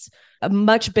less. A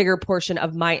much bigger portion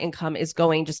of my income is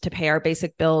going just to pay our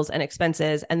basic bills and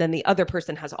expenses. And then the other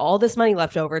person has all this money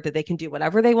left over that they can do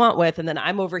whatever they want with. And then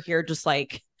I'm over here just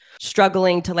like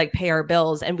struggling to like pay our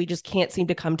bills. And we just can't seem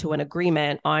to come to an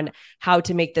agreement on how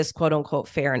to make this quote unquote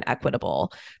fair and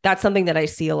equitable. That's something that I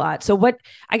see a lot. So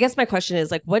I guess my question is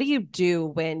like, what do you do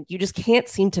when you just can't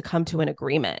seem to come to an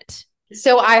agreement?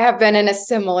 So I have been in a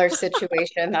similar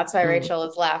situation. That's why Rachel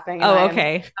is laughing.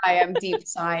 Okay. I am deep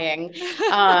sighing.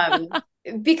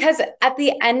 Because at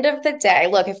the end of the day,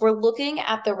 look, if we're looking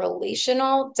at the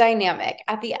relational dynamic,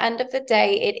 at the end of the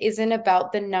day, it isn't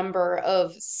about the number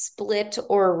of split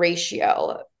or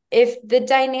ratio. If the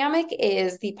dynamic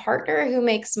is the partner who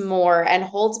makes more and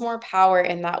holds more power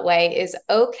in that way is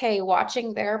okay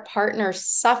watching their partner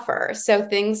suffer. So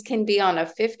things can be on a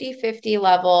 50-50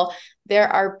 level. There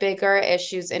are bigger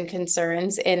issues and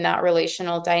concerns in that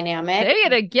relational dynamic. Say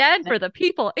it again for the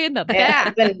people in the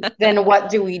back. Then what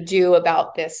do we do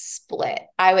about this split?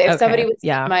 If somebody was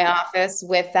in my office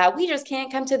with that, we just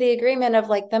can't come to the agreement of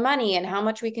like the money and how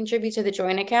much we contribute to the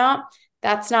joint account.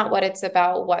 That's not what it's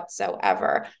about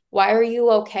whatsoever. Why are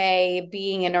you okay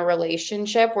being in a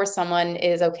relationship where someone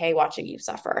is okay watching you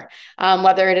suffer?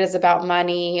 Whether it is about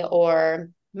money or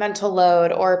mental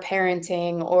load or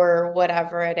parenting or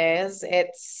whatever it is,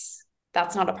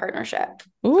 that's not a partnership.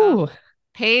 Ooh.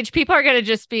 Paige, people are going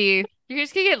to you're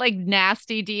just going to get like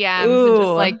nasty DMs and just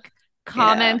like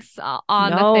comments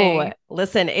on the thing.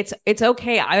 Listen, it's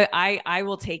okay. I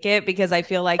will take it because I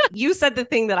feel like you said the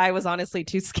thing that I was honestly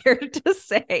too scared to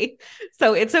say.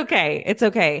 So it's okay. It's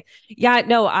okay. Yeah,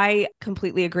 no, I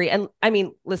completely agree. And I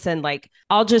mean, listen, like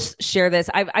I'll just share this.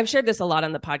 I've shared this a lot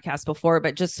on the podcast before,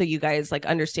 but just so you guys like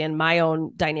understand my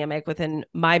own dynamic within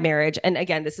my marriage. And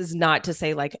again, this is not to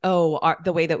say like,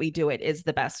 the way that we do it is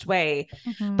the best way.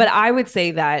 Mm-hmm. But I would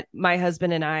say that my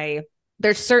husband and I,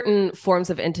 there's certain forms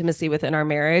of intimacy within our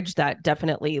marriage that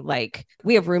definitely like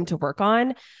we have room to work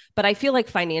on. But I feel like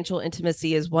financial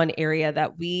intimacy is one area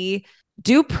that we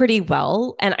do pretty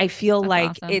well. And I feel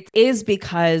like awesome. it is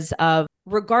because of,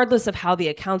 regardless of how the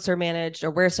accounts are managed or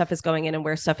where stuff is going in and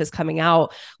where stuff is coming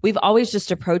out, we've always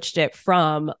just approached it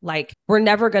from like, we're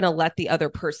never going to let the other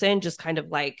person just kind of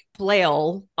like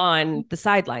flail on the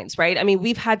sidelines, right? I mean,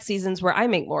 we've had seasons where I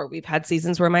make more. We've had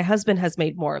seasons where my husband has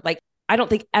made more. Like, I don't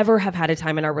think ever have had a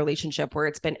time in our relationship where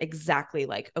it's been exactly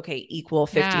like, okay, equal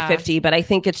 50-50. But I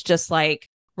think it's just like,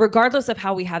 regardless of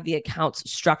how we have the accounts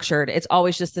structured, it's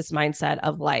always just this mindset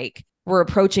of like, we're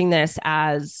approaching this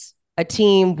as a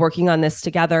team working on this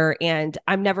together. And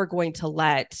I'm never going to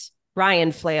let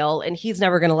Ryan flail and he's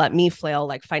never going to let me flail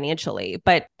like financially.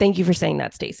 But thank you for saying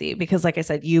that, Stacey, because like I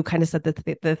said, you kind of said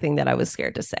the thing that I was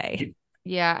scared to say.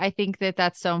 Yeah, I think that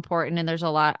that's so important. And there's a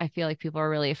lot, I feel like people are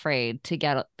really afraid to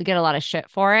get a lot of shit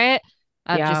for it,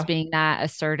 of just being that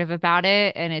assertive about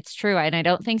it. And it's true. And I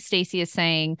don't think Stacey is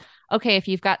saying, okay, if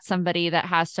you've got somebody that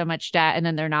has so much debt and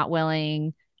then they're not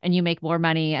willing, and you make more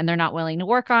money and they're not willing to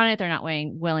work on it, they're not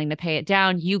willing to pay it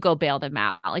down, you go bail them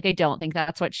out. Like, I don't think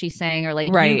that's what she's saying. Or like,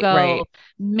 you go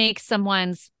make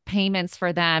someone's payments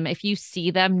for them if you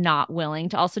see them not willing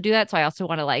to also do that. So I also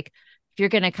want to like, if you're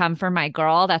going to come for my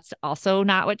girl, that's also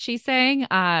not what she's saying.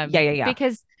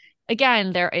 Because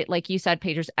again, like you said,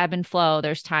 Paige, there's ebb and flow.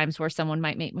 There's times where someone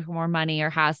might make more money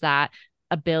or has that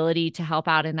ability to help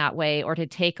out in that way, or to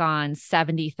take on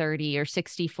 70-30 or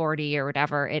 60-40 or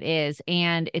whatever it is.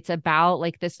 And it's about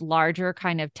like this larger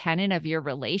kind of tenet of your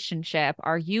relationship.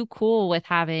 Are you cool with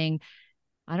having,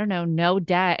 I don't know, no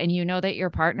debt, and you know that your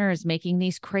partner is making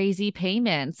these crazy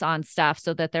payments on stuff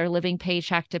so that they're living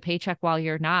paycheck to paycheck while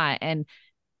you're not? And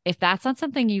if that's not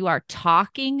something you are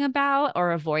talking about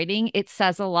or avoiding, it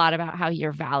says a lot about how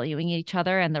you're valuing each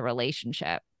other and the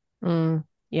relationship.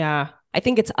 Yeah. I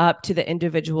think it's up to the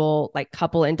individual like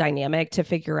couple and dynamic to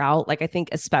figure out, like, I think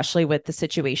especially with the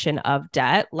situation of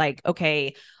debt, like,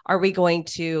 okay, are we going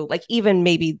to like, even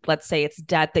maybe let's say it's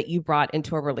debt that you brought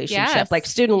into a relationship, like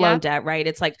student loan debt, right?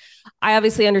 It's like, I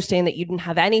obviously understand that you didn't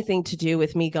have anything to do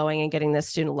with me going and getting this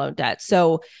student loan debt.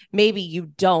 So maybe you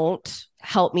don't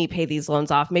help me pay these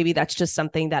loans off. Maybe that's just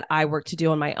something that I work to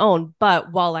do on my own.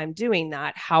 But while I'm doing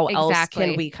that, how else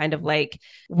can we kind of like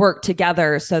work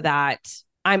together so that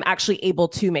I'm actually able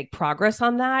to make progress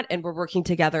on that, and we're working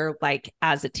together like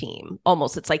as a team?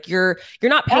 Almost, it's like you're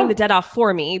not paying the debt off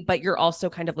for me, but you're also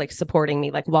kind of like supporting me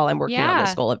like while I'm working on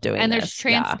this goal of doing and this. There's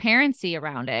transparency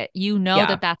around it. You know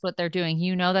that that's what they're doing.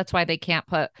 You know that's why they can't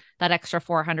put that extra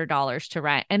 $400 to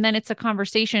rent. And then it's a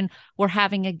conversation we're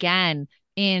having again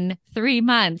in 3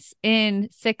 months, in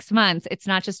 6 months. It's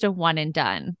not just a one and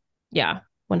done. Yeah,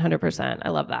 100%. I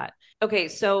love that. Okay,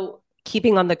 so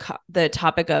keeping on the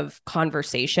topic of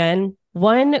conversation,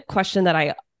 one question that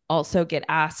I also get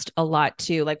asked a lot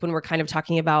too, like when we're kind of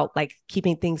talking about like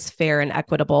keeping things fair and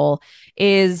equitable,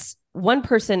 is one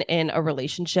person in a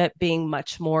relationship being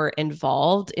much more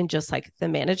involved in just like the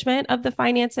management of the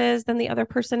finances than the other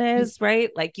person is,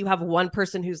 right? Like you have one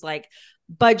person who's like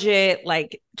budget,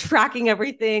 like tracking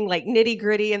everything, like nitty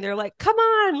gritty, and they're like, come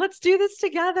on, let's do this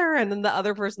together. And then the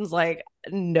other person's like,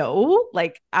 no,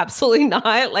 like absolutely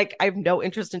not. Like I have no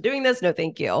interest in doing this. No,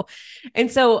 thank you.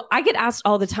 And so I get asked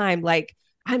all the time, like,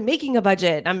 I'm making a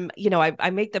budget. I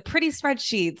make the pretty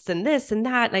spreadsheets and this and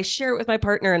that, and I share it with my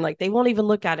partner, and like, they won't even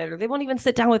look at it, or they won't even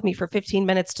sit down with me for 15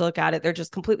 minutes to look at it. They're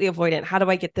just completely avoidant. How do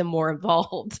I get them more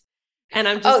involved? And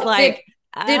I'm just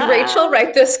did Rachel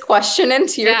write this question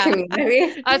into your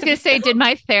community? I was going to say, did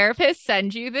my therapist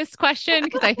send you this question?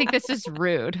 Because I think this is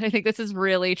rude. I think this is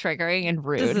really triggering and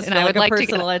rude. Does this feel like a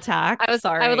personal attack?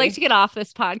 I would like to get off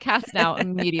this podcast now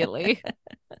immediately.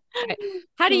 Okay.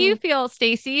 How do you feel,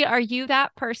 Stacey? Are you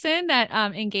that person that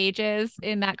engages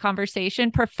in that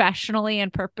conversation professionally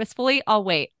and purposefully? I'll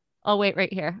wait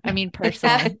right here. I mean,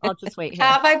 personally, I'll just wait here.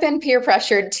 Have I been peer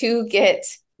pressured to get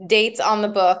dates on the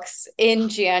books in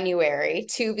January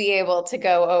to be able to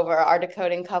go over our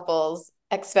Decoding Couples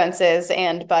expenses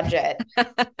and budget?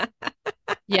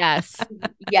 Yes.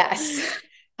 Yes.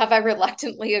 Have I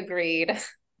reluctantly agreed?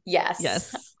 Yes.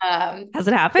 Has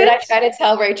it happened? Did I try to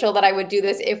tell Rachel that I would do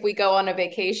this if we go on a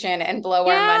vacation and blow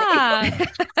our money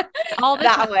all the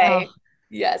that time. way?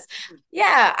 Yes.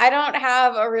 Yeah. I don't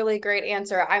have a really great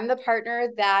answer. I'm the partner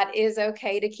that is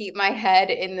okay to keep my head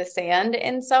in the sand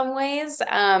in some ways.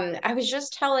 I was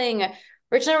just telling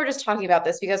Rich and I were just talking about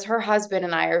this because her husband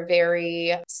and I are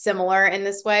very similar in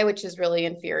this way, which is really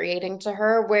infuriating to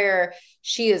her, where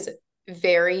she is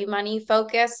very money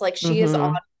focused. Like she is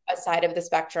on a side of the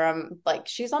spectrum, like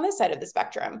she's on this side of the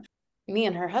spectrum. me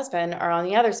and her husband are on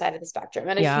the other side of the spectrum.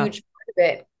 And a Yeah. huge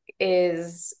part of it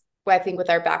is, I think, with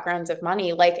our backgrounds of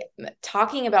money, like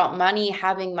talking about money,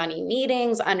 having money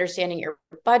meetings, understanding your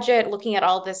budget, looking at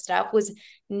all this stuff was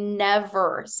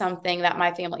never something that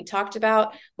my family talked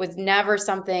about, was never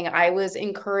something I was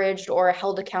encouraged or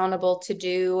held accountable to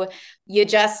do. You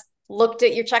just looked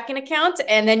at your checking account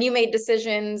and then you made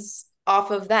decisions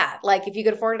off of that. Like if you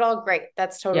could afford it all, great.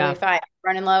 That's totally fine.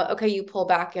 Running low. Okay. You pull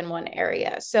back in one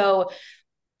area. So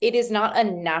it is not a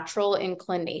natural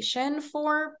inclination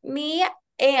for me.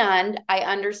 And I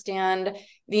understand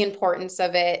the importance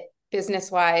of it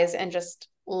business wise and just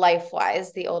life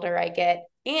wise the older I get.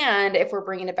 And if we're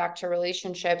bringing it back to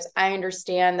relationships, I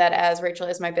understand that as Rachel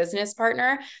is my business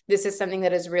partner, this is something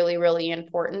that is really, really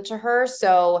important to her.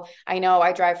 So I know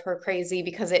I drive her crazy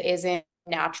because it isn't a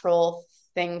natural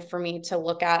thing for me to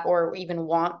look at or even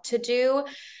want to do.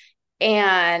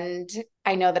 And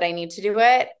I know that I need to do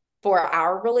it for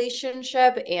our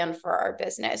relationship and for our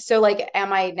business. So like,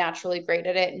 am I naturally great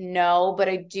at it? No, but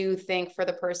I do think for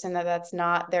the person that's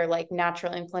not their like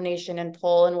natural inclination and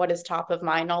pull and what is top of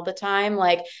mind all the time,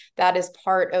 like that is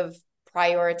part of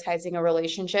prioritizing a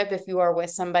relationship. If you are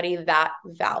with somebody that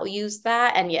values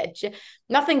that, and yet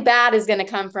nothing bad is going to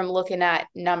come from looking at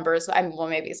numbers. Well,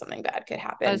 maybe something bad could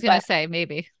happen. I was going to say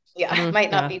maybe. Yeah,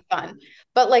 might not be fun,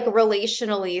 but like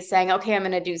relationally saying, okay, I'm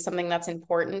going to do something that's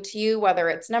important to you, whether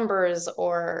it's numbers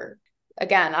or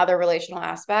again, other relational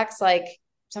aspects. Like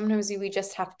sometimes we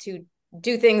just have to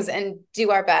do things and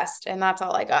do our best. And that's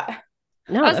all I got.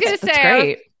 No, I was going to say,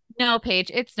 great. No,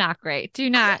 Paige, it's not great. Do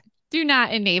not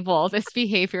enable this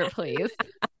behavior, please.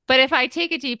 But if I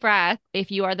take a deep breath,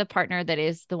 if you are the partner that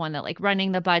is the one that like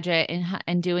running the budget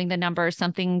and doing the numbers,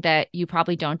 something that you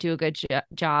probably don't do a good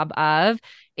job of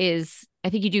is, I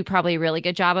think you do probably a really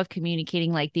good job of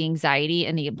communicating like the anxiety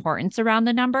and the importance around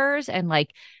the numbers. And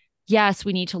like, yes,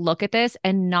 we need to look at this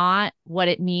and not what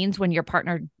it means when your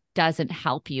partner doesn't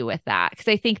help you with that. Because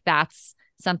I think that's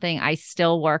something I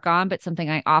still work on, but something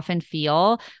I often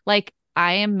feel like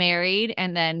I am married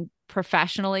and then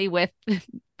professionally with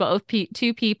both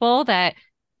two people that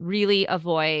really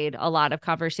avoid a lot of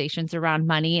conversations around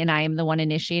money. And I am the one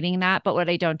initiating that. But what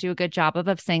I don't do a good job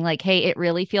of saying like, hey, it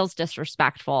really feels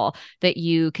disrespectful that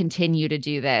you continue to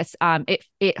do this.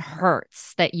 It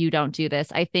hurts that you don't do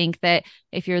this. I think that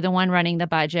if you're the one running the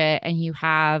budget and you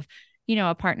have, you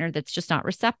know, a partner that's just not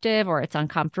receptive or it's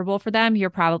uncomfortable for them, you're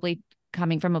probably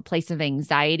coming from a place of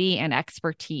anxiety and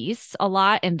expertise a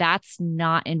lot. And that's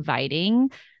not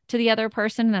inviting to the other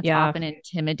person. That's often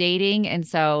intimidating. And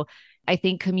so I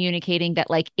think communicating that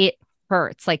like it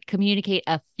hurts, like communicate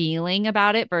a feeling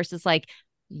about it versus like,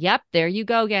 yep, there you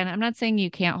go again. I'm not saying you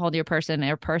can't hold your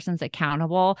person's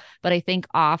accountable, but I think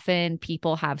often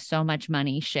people have so much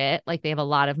money shit, like they have a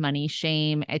lot of money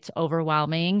shame. It's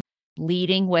overwhelming.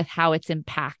 Leading with how it's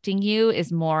impacting you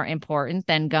is more important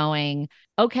than going,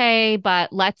 okay,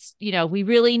 but let's, you know, we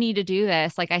really need to do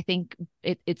this. Like, I think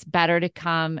it's better to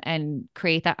come and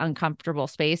create that uncomfortable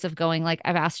space of going like,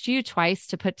 I've asked you twice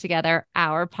to put together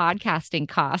our podcasting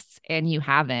costs and you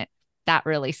haven't. That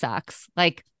really sucks.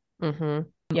 Like,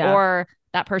 or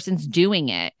that person's doing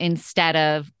it instead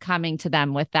of coming to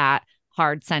them with that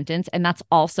hard sentence. And that's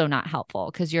also not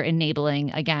helpful because you're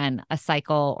enabling, again, a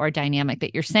cycle or dynamic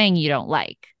that you're saying you don't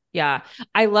like. Yeah.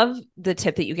 I love the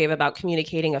tip that you gave about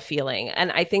communicating a feeling.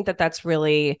 And I think that that's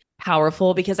really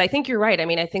powerful because I think you're right. I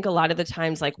mean, I think a lot of the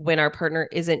times, like when our partner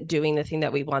isn't doing the thing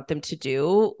that we want them to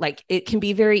do, like it can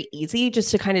be very easy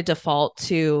just to kind of default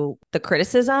to the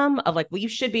criticism of like, well, you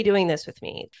should be doing this with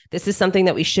me. This is something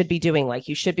that we should be doing. Like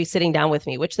you should be sitting down with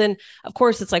me, which then of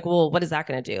course it's like, well, what is that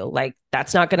going to do? Like,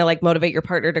 that's not going to like motivate your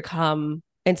partner to come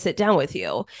and sit down with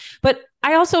you. But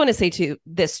I also want to say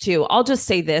this too. I'll just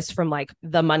say this from like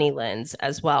the money lens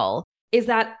as well, is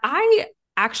that I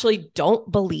actually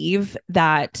don't believe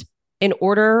that in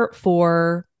order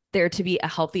for there to be a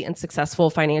healthy and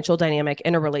successful financial dynamic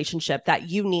in a relationship, that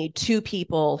you need two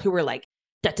people who are like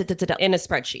in a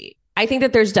spreadsheet. I think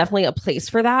that there's definitely a place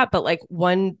for that. But like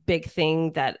one big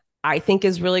thing that I think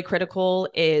is really critical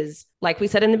is, like we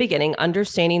said in the beginning,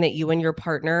 understanding that you and your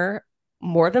partner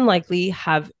more than likely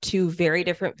have two very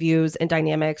different views and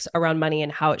dynamics around money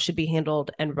and how it should be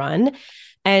handled and run.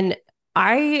 And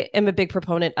I am a big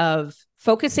proponent of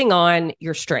focusing on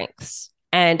your strengths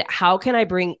and how can I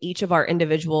bring each of our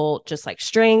individual just like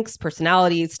strengths,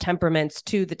 personalities, temperaments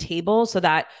to the table so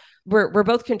that we're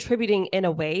both contributing in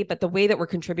a way, but the way that we're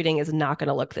contributing is not going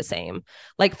to look the same.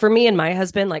 Like for me and my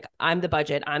husband, like I'm the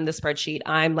budget, I'm the spreadsheet,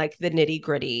 I'm like the nitty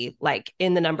gritty, like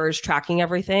in the numbers, tracking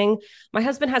everything. My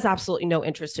husband has absolutely no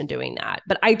interest in doing that,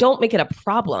 but I don't make it a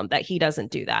problem that he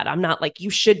doesn't do that. I'm not like, you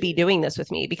should be doing this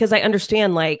with me, because I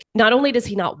understand like, not only does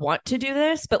he not want to do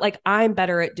this, but like I'm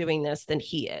better at doing this than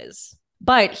he is.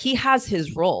 But he has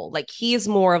his role. Like he is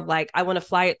more of like, I want to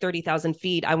fly at 30,000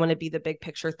 feet. I want to be the big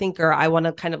picture thinker. I want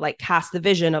to kind of like cast the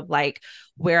vision of like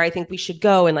where I think we should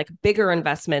go and like bigger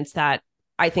investments that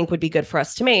I think would be good for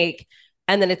us to make.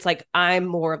 And then it's like, I'm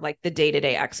more of like the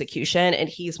day-to-day execution and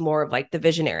he's more of like the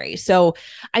visionary. So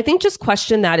I think just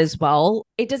question that as well.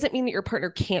 It doesn't mean that your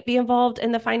partner can't be involved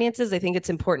in the finances. I think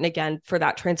it's important, again, for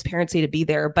that transparency to be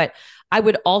there. But I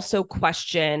would also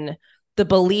question the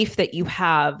belief that you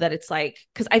have that it's like,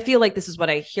 because I feel like this is what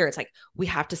I hear. It's like, we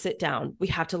have to sit down. We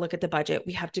have to look at the budget.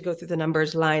 We have to go through the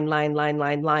numbers line.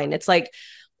 It's like,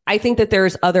 I think that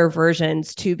there's other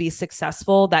versions to be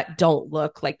successful that don't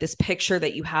look like this picture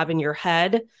that you have in your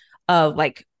head of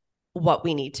like what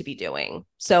we need to be doing.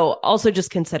 So also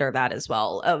just consider that as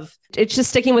well. Of it's just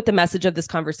sticking with the message of this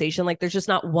conversation. Like there's just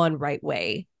not one right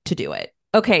way to do it.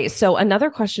 Okay, so another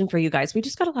question for you guys. We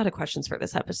just got a lot of questions for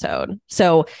this episode.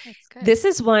 So this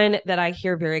is one that I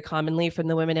hear very commonly from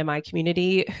the women in my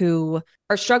community who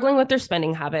are struggling with their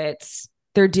spending habits.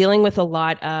 They're dealing with a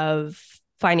lot of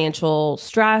financial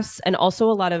stress and also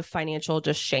a lot of financial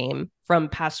just shame from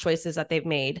past choices that they've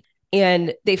made.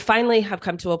 And they finally have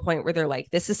come to a point where they're like,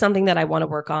 this is something that I want to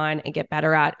work on and get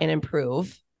better at and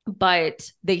improve. But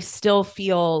they still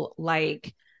feel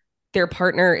like their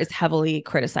partner is heavily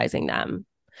criticizing them.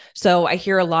 So I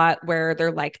hear a lot where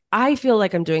they're like, I feel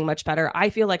like I'm doing much better. I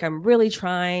feel like I'm really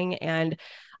trying. And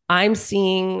I'm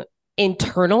seeing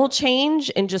internal change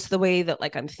in just the way that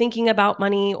like I'm thinking about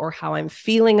money or how I'm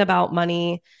feeling about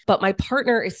money. But my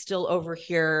partner is still over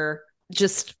here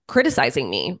just criticizing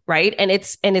me. Right. And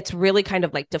it's really kind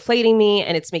of like deflating me.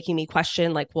 And it's making me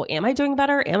question like, well, am I doing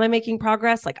better? Am I making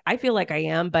progress? Like, I feel like I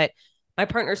am, but my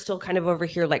partner's still kind of over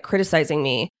here like criticizing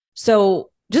me.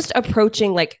 So just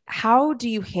approaching like, how do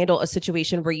you handle a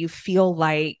situation where you feel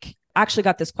like, I actually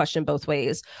got this question both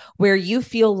ways, where you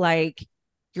feel like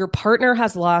your partner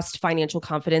has lost financial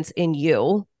confidence in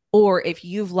you, or if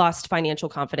you've lost financial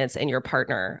confidence in your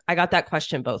partner? I got that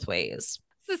question both ways.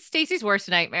 This is Stacey's worst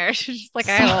nightmare. She's just like,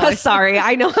 sorry.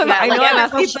 I know I'm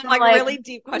asking some like really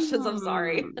deep questions. I'm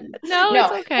sorry. No,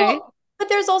 it's okay. Well, but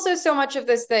there's also so much of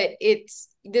this that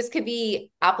this could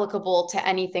be applicable to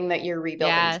anything that you're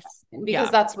rebuilding. Yes. Because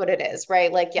that's what it is,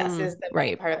 right? Like, yes, is the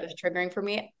right part of this triggering for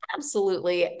me?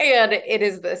 Absolutely. And it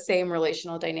is the same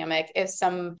relational dynamic.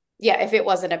 If it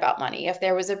wasn't about money, if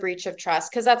there was a breach of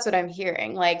trust, because that's what I'm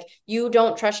hearing. Like, you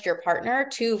don't trust your partner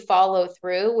to follow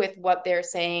through with what they're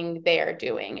saying they are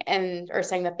doing or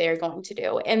saying that they are going to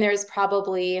do. And there's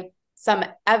probably some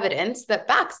evidence that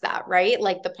backs that, right?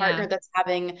 Like the partner that's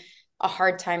having a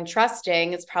hard time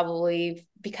trusting is probably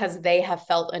because they have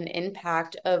felt an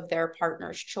impact of their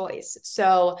partner's choice.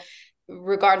 So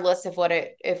regardless of what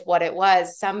it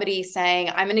was, somebody saying,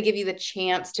 I'm going to give you the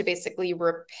chance to basically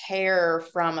repair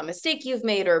from a mistake you've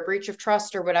made or a breach of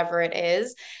trust or whatever it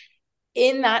is,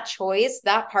 in that choice,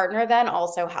 that partner then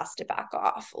also has to back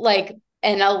off, like,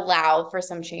 and allow for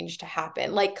some change to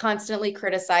happen. Like constantly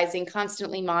criticizing,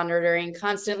 constantly monitoring,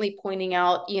 constantly pointing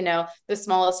out, the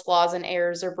smallest flaws and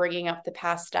errors or bringing up the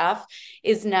past stuff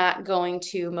is not going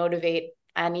to motivate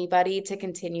anybody to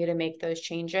continue to make those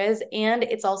changes. And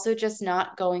it's also just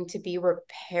not going to be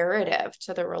reparative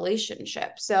to the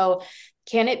relationship. So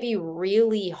can it be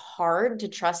really hard to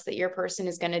trust that your person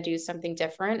is going to do something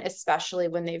different, especially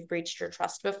when they've breached your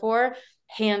trust before?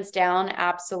 Hands down,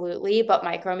 absolutely. But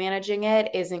micromanaging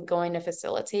it isn't going to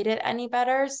facilitate it any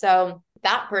better. So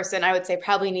that person, I would say,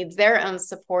 probably needs their own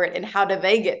support in how do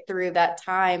they get through that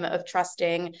time of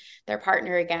trusting their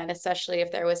partner again, especially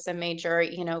if there was some major,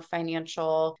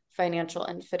 financial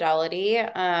infidelity.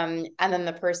 And then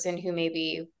the person who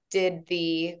maybe did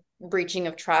the breaching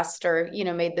of trust or,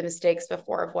 made the mistakes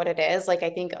before of what it is. Like,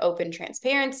 I think open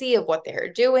transparency of what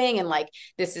they're doing and like,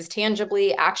 this is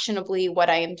tangibly, actionably what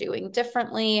I am doing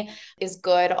differently is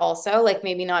good also. Like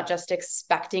maybe not just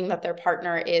expecting that their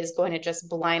partner is going to just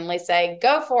blindly say,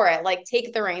 go for it, like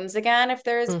take the reins again if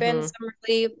there's been some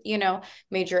really,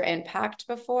 major impact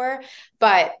before.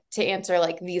 But to answer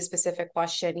like the specific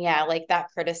question, like that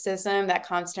criticism, that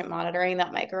constant monitoring,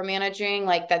 that micromanaging,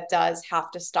 like that does have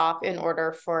to stop in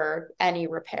order for any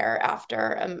repair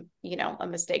after a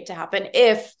mistake to happen,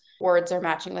 if words are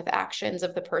matching with actions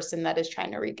of the person that is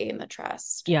trying to regain the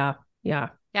trust. Yeah. Yeah.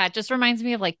 Yeah, it just reminds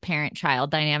me of like parent-child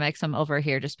dynamics. I'm over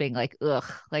here just being like, ugh,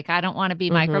 like I don't want to be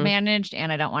micromanaged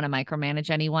and I don't want to micromanage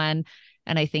anyone.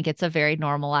 And I think it's a very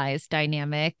normalized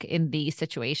dynamic in the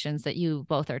situations that you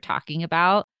both are talking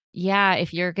about. Yeah,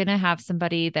 if you're going to have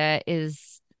somebody that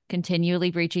is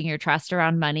continually breaching your trust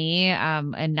around money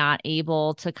and not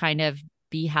able to kind of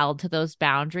be held to those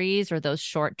boundaries or those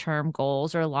short-term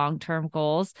goals or long-term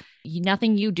goals,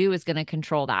 nothing you do is going to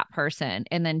control that person.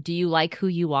 And then do you like who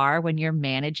you are when you're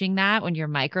managing that, when you're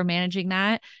micromanaging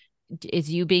that?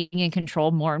 Is you being in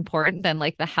control more important than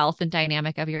like the health and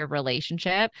dynamic of your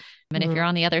relationship? And if you're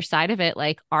on the other side of it,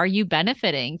 like, are you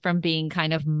benefiting from being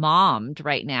kind of mommed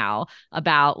right now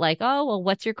about like, oh, well,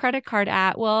 what's your credit card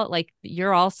at? Well, like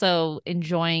you're also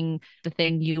enjoying the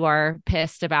thing you are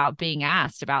pissed about being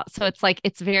asked about. So it's like,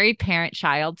 it's very parent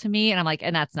child to me. And I'm like,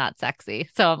 and that's not sexy.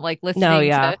 So I'm like listening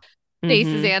to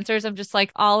Stacey's answers. I'm just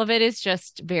like, all of it is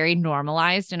just very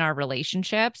normalized in our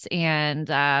relationships. And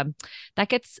that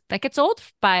gets old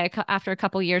after a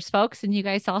couple of years, folks. And you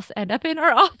guys all end up in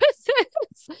our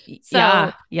offices.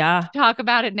 So talk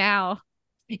about it now.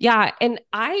 Yeah. And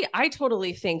I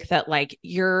totally think that like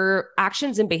your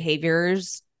actions and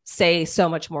behaviors say so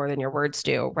much more than your words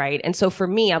do, right? And so for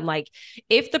me, I'm like,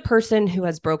 if the person who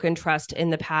has broken trust in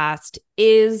the past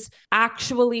is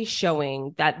actually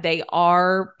showing that they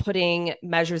are putting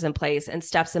measures in place and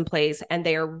steps in place, and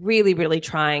they are really, really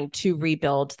trying to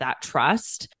rebuild that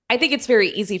trust, I think it's very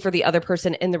easy for the other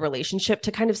person in the relationship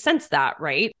to kind of sense that,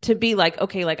 right? To be like,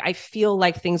 okay, like I feel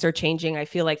like things are changing. I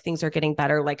feel like things are getting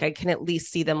better. Like I can at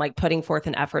least see them like putting forth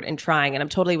an effort and trying. And I'm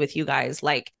totally with you guys.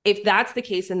 Like if that's the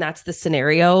case and that's the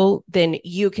scenario, then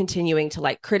you continuing to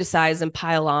like criticize and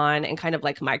pile on and kind of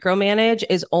like micromanage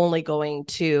is only going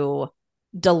to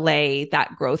delay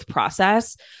that growth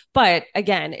process. But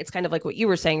again, it's kind of like what you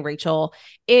were saying, Rachel.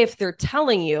 If they're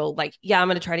telling you like, yeah, I'm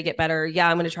going to try to get better. Yeah,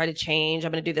 I'm going to try to change.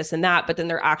 I'm going to do this and that. But then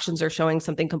their actions are showing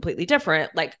something completely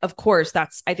different. Like, of course,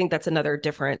 I think that's another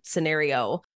different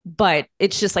scenario. But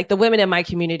it's just like the women in my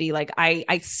community, like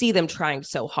I see them trying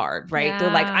so hard, right? Yeah.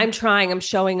 They're like, I'm trying, I'm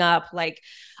showing up, like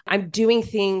I'm doing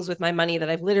things with my money that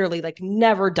I've literally like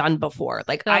never done before.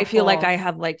 Like so I feel like I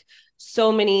have like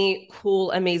so many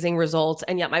cool, amazing results.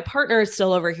 And yet my partner is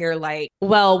still over here like,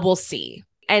 well, we'll see.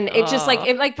 And it just like,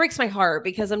 it like breaks my heart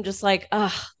because I'm just like,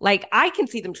 like I can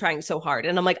see them trying so hard.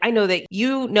 And I'm like, I know that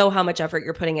you know how much effort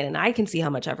you're putting in and I can see how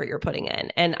much effort you're putting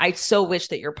in. And I so wish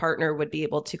that your partner would be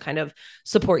able to kind of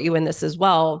support you in this as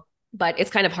well. But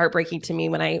it's kind of heartbreaking to me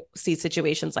when I see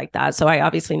situations like that. So I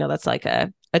obviously know that's like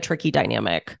a tricky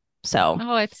dynamic. So,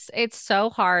 it's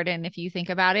so hard. And if you think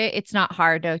about it, it's not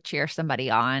hard to cheer somebody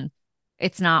on.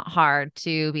 It's not hard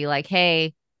to be like,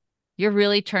 hey, you're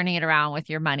really turning it around with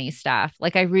your money stuff.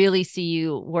 Like, I really see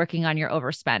you working on your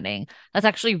overspending. That's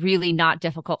actually really not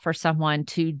difficult for someone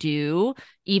to do,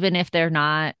 even if they're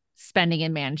not spending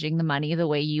and managing the money the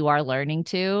way you are learning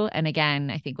to. And again,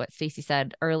 I think what Stacey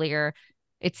said earlier,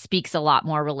 it speaks a lot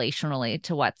more relationally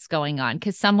to what's going on,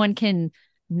 because someone can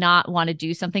not want to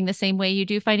do something the same way you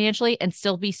do financially and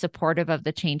still be supportive of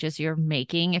the changes you're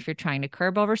making if you're trying to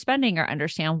curb overspending or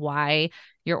understand why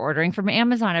you're ordering from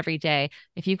Amazon every day.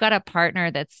 If you've got a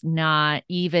partner that's not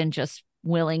even just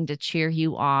willing to cheer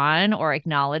you on or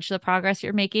acknowledge the progress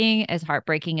you're making, as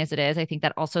heartbreaking as it is, I think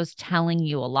that also is telling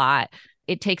you a lot.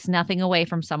 It takes nothing away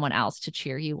from someone else to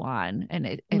cheer you on. And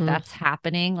if that's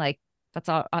happening, like that's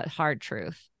a hard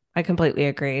truth. I completely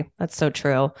agree. That's so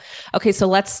true. Okay, so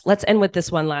let's end with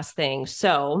this one last thing.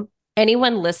 So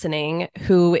anyone listening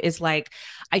who is like,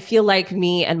 I feel like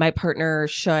me and my partner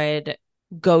should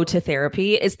go to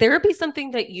therapy. Is therapy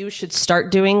something that you should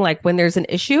start doing like when there's an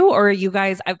issue? Or are you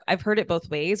guys, I've heard it both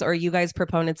ways. Or are you guys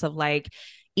proponents of like,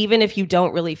 even if you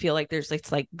don't really feel like there's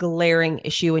this like glaring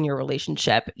issue in your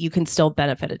relationship, you can still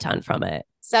benefit a ton from it?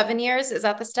 7 years. Is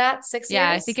that the stat? 6 years? Yeah,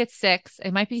 I think it's 6.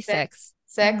 It might be 6.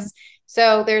 6. Mm-hmm.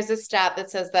 So there's a stat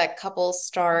that says that couples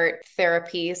start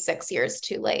therapy 6 years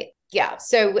too late. Yeah.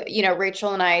 So,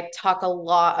 Rachel and I talk a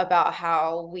lot about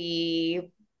how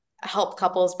we help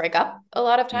couples break up a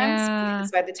lot of times because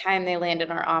by the time they land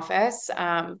in our office,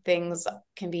 things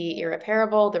can be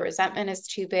irreparable. The resentment is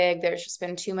too big. There's just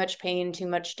been too much pain, too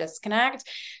much disconnect.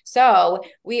 So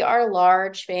we are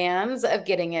large fans of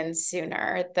getting in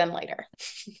sooner than later.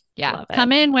 Yeah.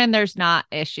 Come in when there's not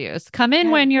issues. Come in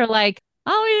when you're like,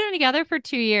 oh, we've been together for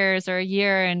 2 years or a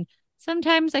year. And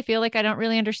sometimes I feel like I don't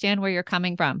really understand where you're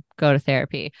coming from. Go to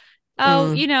therapy.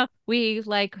 Oh, we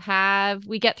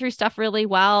get through stuff really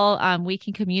well. We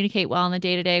can communicate well in the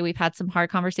day-to-day. We've had some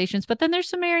hard conversations, but then there's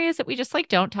some areas that we just like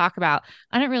don't talk about.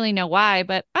 I don't really know why,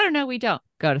 but I don't know. We don't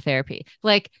go to therapy.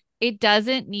 Like it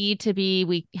doesn't need to be,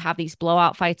 we have these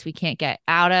blowout fights we can't get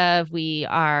out of. We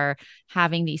are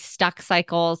having these stuck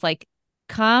cycles. Like,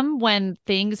 come when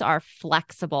things are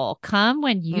flexible. Come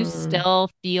when you still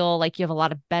feel like you have a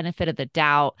lot of benefit of the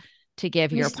doubt to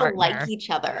give your partner. Like each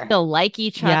other. Still like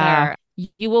each other.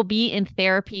 You will be in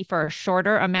therapy for a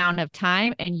shorter amount of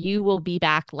time, and you will be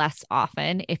back less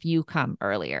often if you come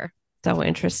earlier. So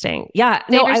interesting. Yeah.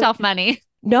 Save yourself money.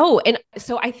 No. And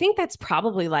so I think that's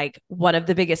probably like one of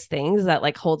the biggest things that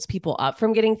like holds people up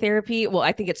from getting therapy. Well,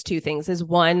 I think it's two things. Is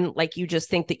one, like you just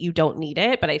think that you don't need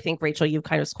it. But I think, Rachel, you've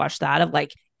kind of squashed that of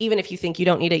like, even if you think you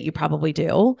don't need it, you probably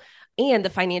do. And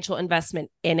the financial investment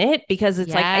in it, because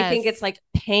it's like, I think it's like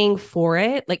paying for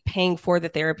it, like paying for the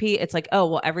therapy. It's like, oh,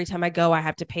 well, every time I go, I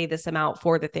have to pay this amount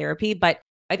for the therapy. But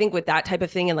I think with that type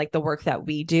of thing and like the work that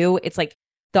we do, it's like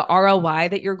the ROI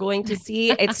that you're going to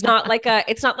see. It's not like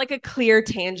a clear,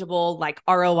 tangible, like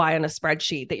ROI on a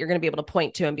spreadsheet that you're going to be able to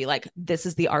point to and be like, this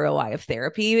is the ROI of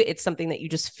therapy. It's something that you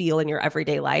just feel in your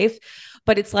everyday life.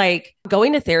 But it's like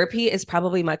going to therapy is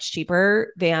probably much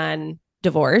cheaper than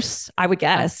divorce, I would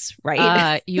guess,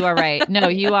 right? You are right. No,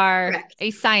 you are a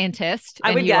scientist.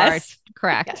 I would guess.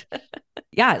 Correct.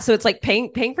 Yeah. So it's like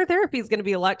paying for therapy is going to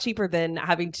be a lot cheaper than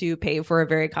having to pay for a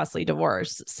very costly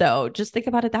divorce. So just think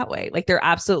about it that way. Like there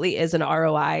absolutely is an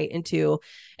ROI into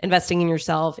investing in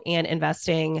yourself and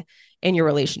investing in your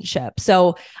relationship.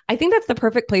 So I think that's the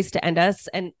perfect place to end us.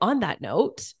 And on that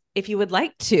note, if you would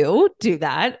like to do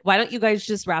that, why don't you guys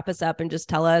just wrap us up and just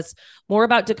tell us more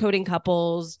about Decoding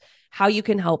Couples, how you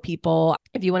can help people,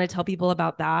 if you want to tell people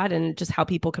about that, and just how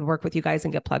people can work with you guys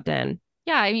and get plugged in.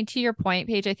 Yeah. I mean, to your point,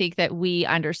 Paige, I think that we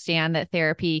understand that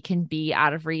therapy can be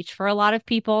out of reach for a lot of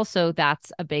people. So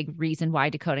that's a big reason why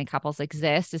Decoding Couples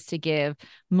exists, is to give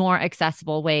more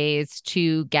accessible ways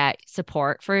to get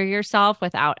support for yourself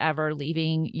without ever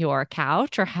leaving your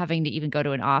couch or having to even go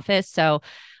to an office. So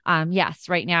yes,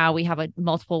 right now we have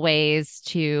multiple ways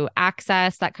to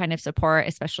access that kind of support,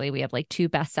 especially we have like 2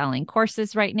 best-selling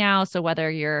courses right now. So whether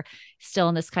you're still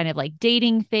in this kind of like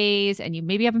dating phase and you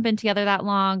maybe haven't been together that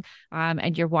long,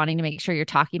 and you're wanting to make sure you're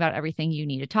talking about everything you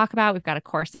need to talk about, we've got a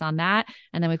course on that.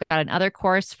 And then we've got another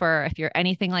course for if you're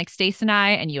anything like Stacey and I,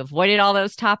 and you avoided all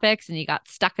those topics and you got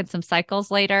stuck in some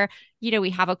cycles later,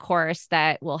 we have a course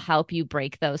that will help you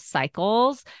break those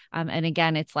cycles. And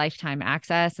again, it's lifetime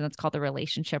access, and it's called the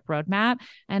Relationship Roadmap.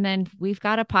 And then we've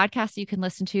got a podcast you can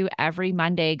listen to every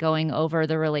Monday going over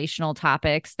the relational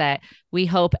topics that we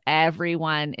hope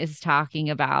everyone is talking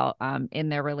about in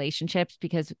their relationships,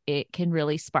 because it can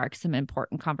really spark some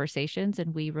important conversations.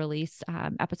 And we release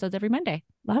episodes every Monday.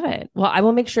 Love it. Well, I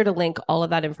will make sure to link all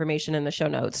of that information in the show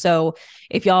notes. So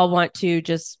if y'all want to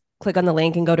just click on the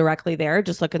link and go directly there,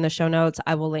 just look in the show notes.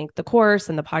 I will link the course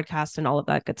and the podcast and all of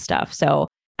that good stuff. So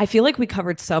I feel like we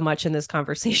covered so much in this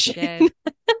conversation.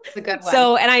 It's a good one.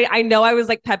 So, and I know I was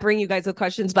like peppering you guys with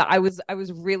questions, but I was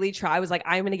really I was like,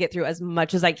 I'm going to get through as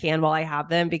much as I can while I have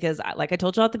them, because like I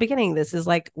told you at the beginning, this is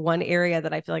like one area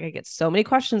that I feel like I get so many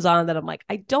questions on that I'm like,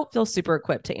 I don't feel super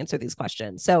equipped to answer these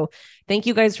questions. So thank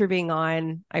you guys for being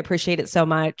on. I appreciate it so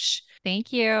much.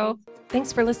 Thank you.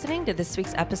 Thanks for listening to this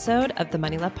week's episode of the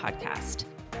Money Love Podcast.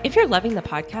 If you're loving the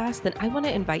podcast, then I want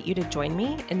to invite you to join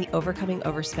me in the Overcoming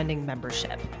Overspending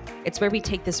membership. It's where we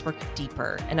take this work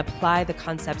deeper and apply the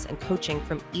concepts and coaching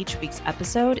from each week's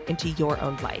episode into your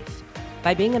own life.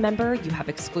 By being a member, you have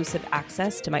exclusive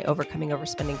access to my Overcoming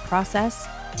Overspending process,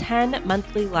 10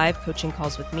 monthly live coaching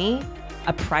calls with me,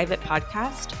 a private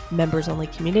podcast, members-only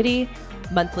community,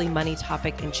 monthly money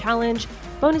topic and challenge,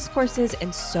 bonus courses,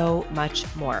 and so much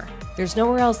more. There's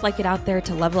nowhere else like it out there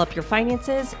to level up your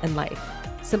finances and life.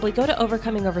 Simply go to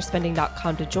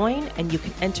overcomingoverspending.com to join, and you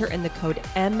can enter in the code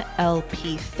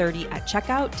MLP30 at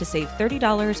checkout to save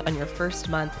 $30 on your first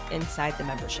month inside the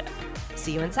membership.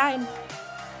 See you inside.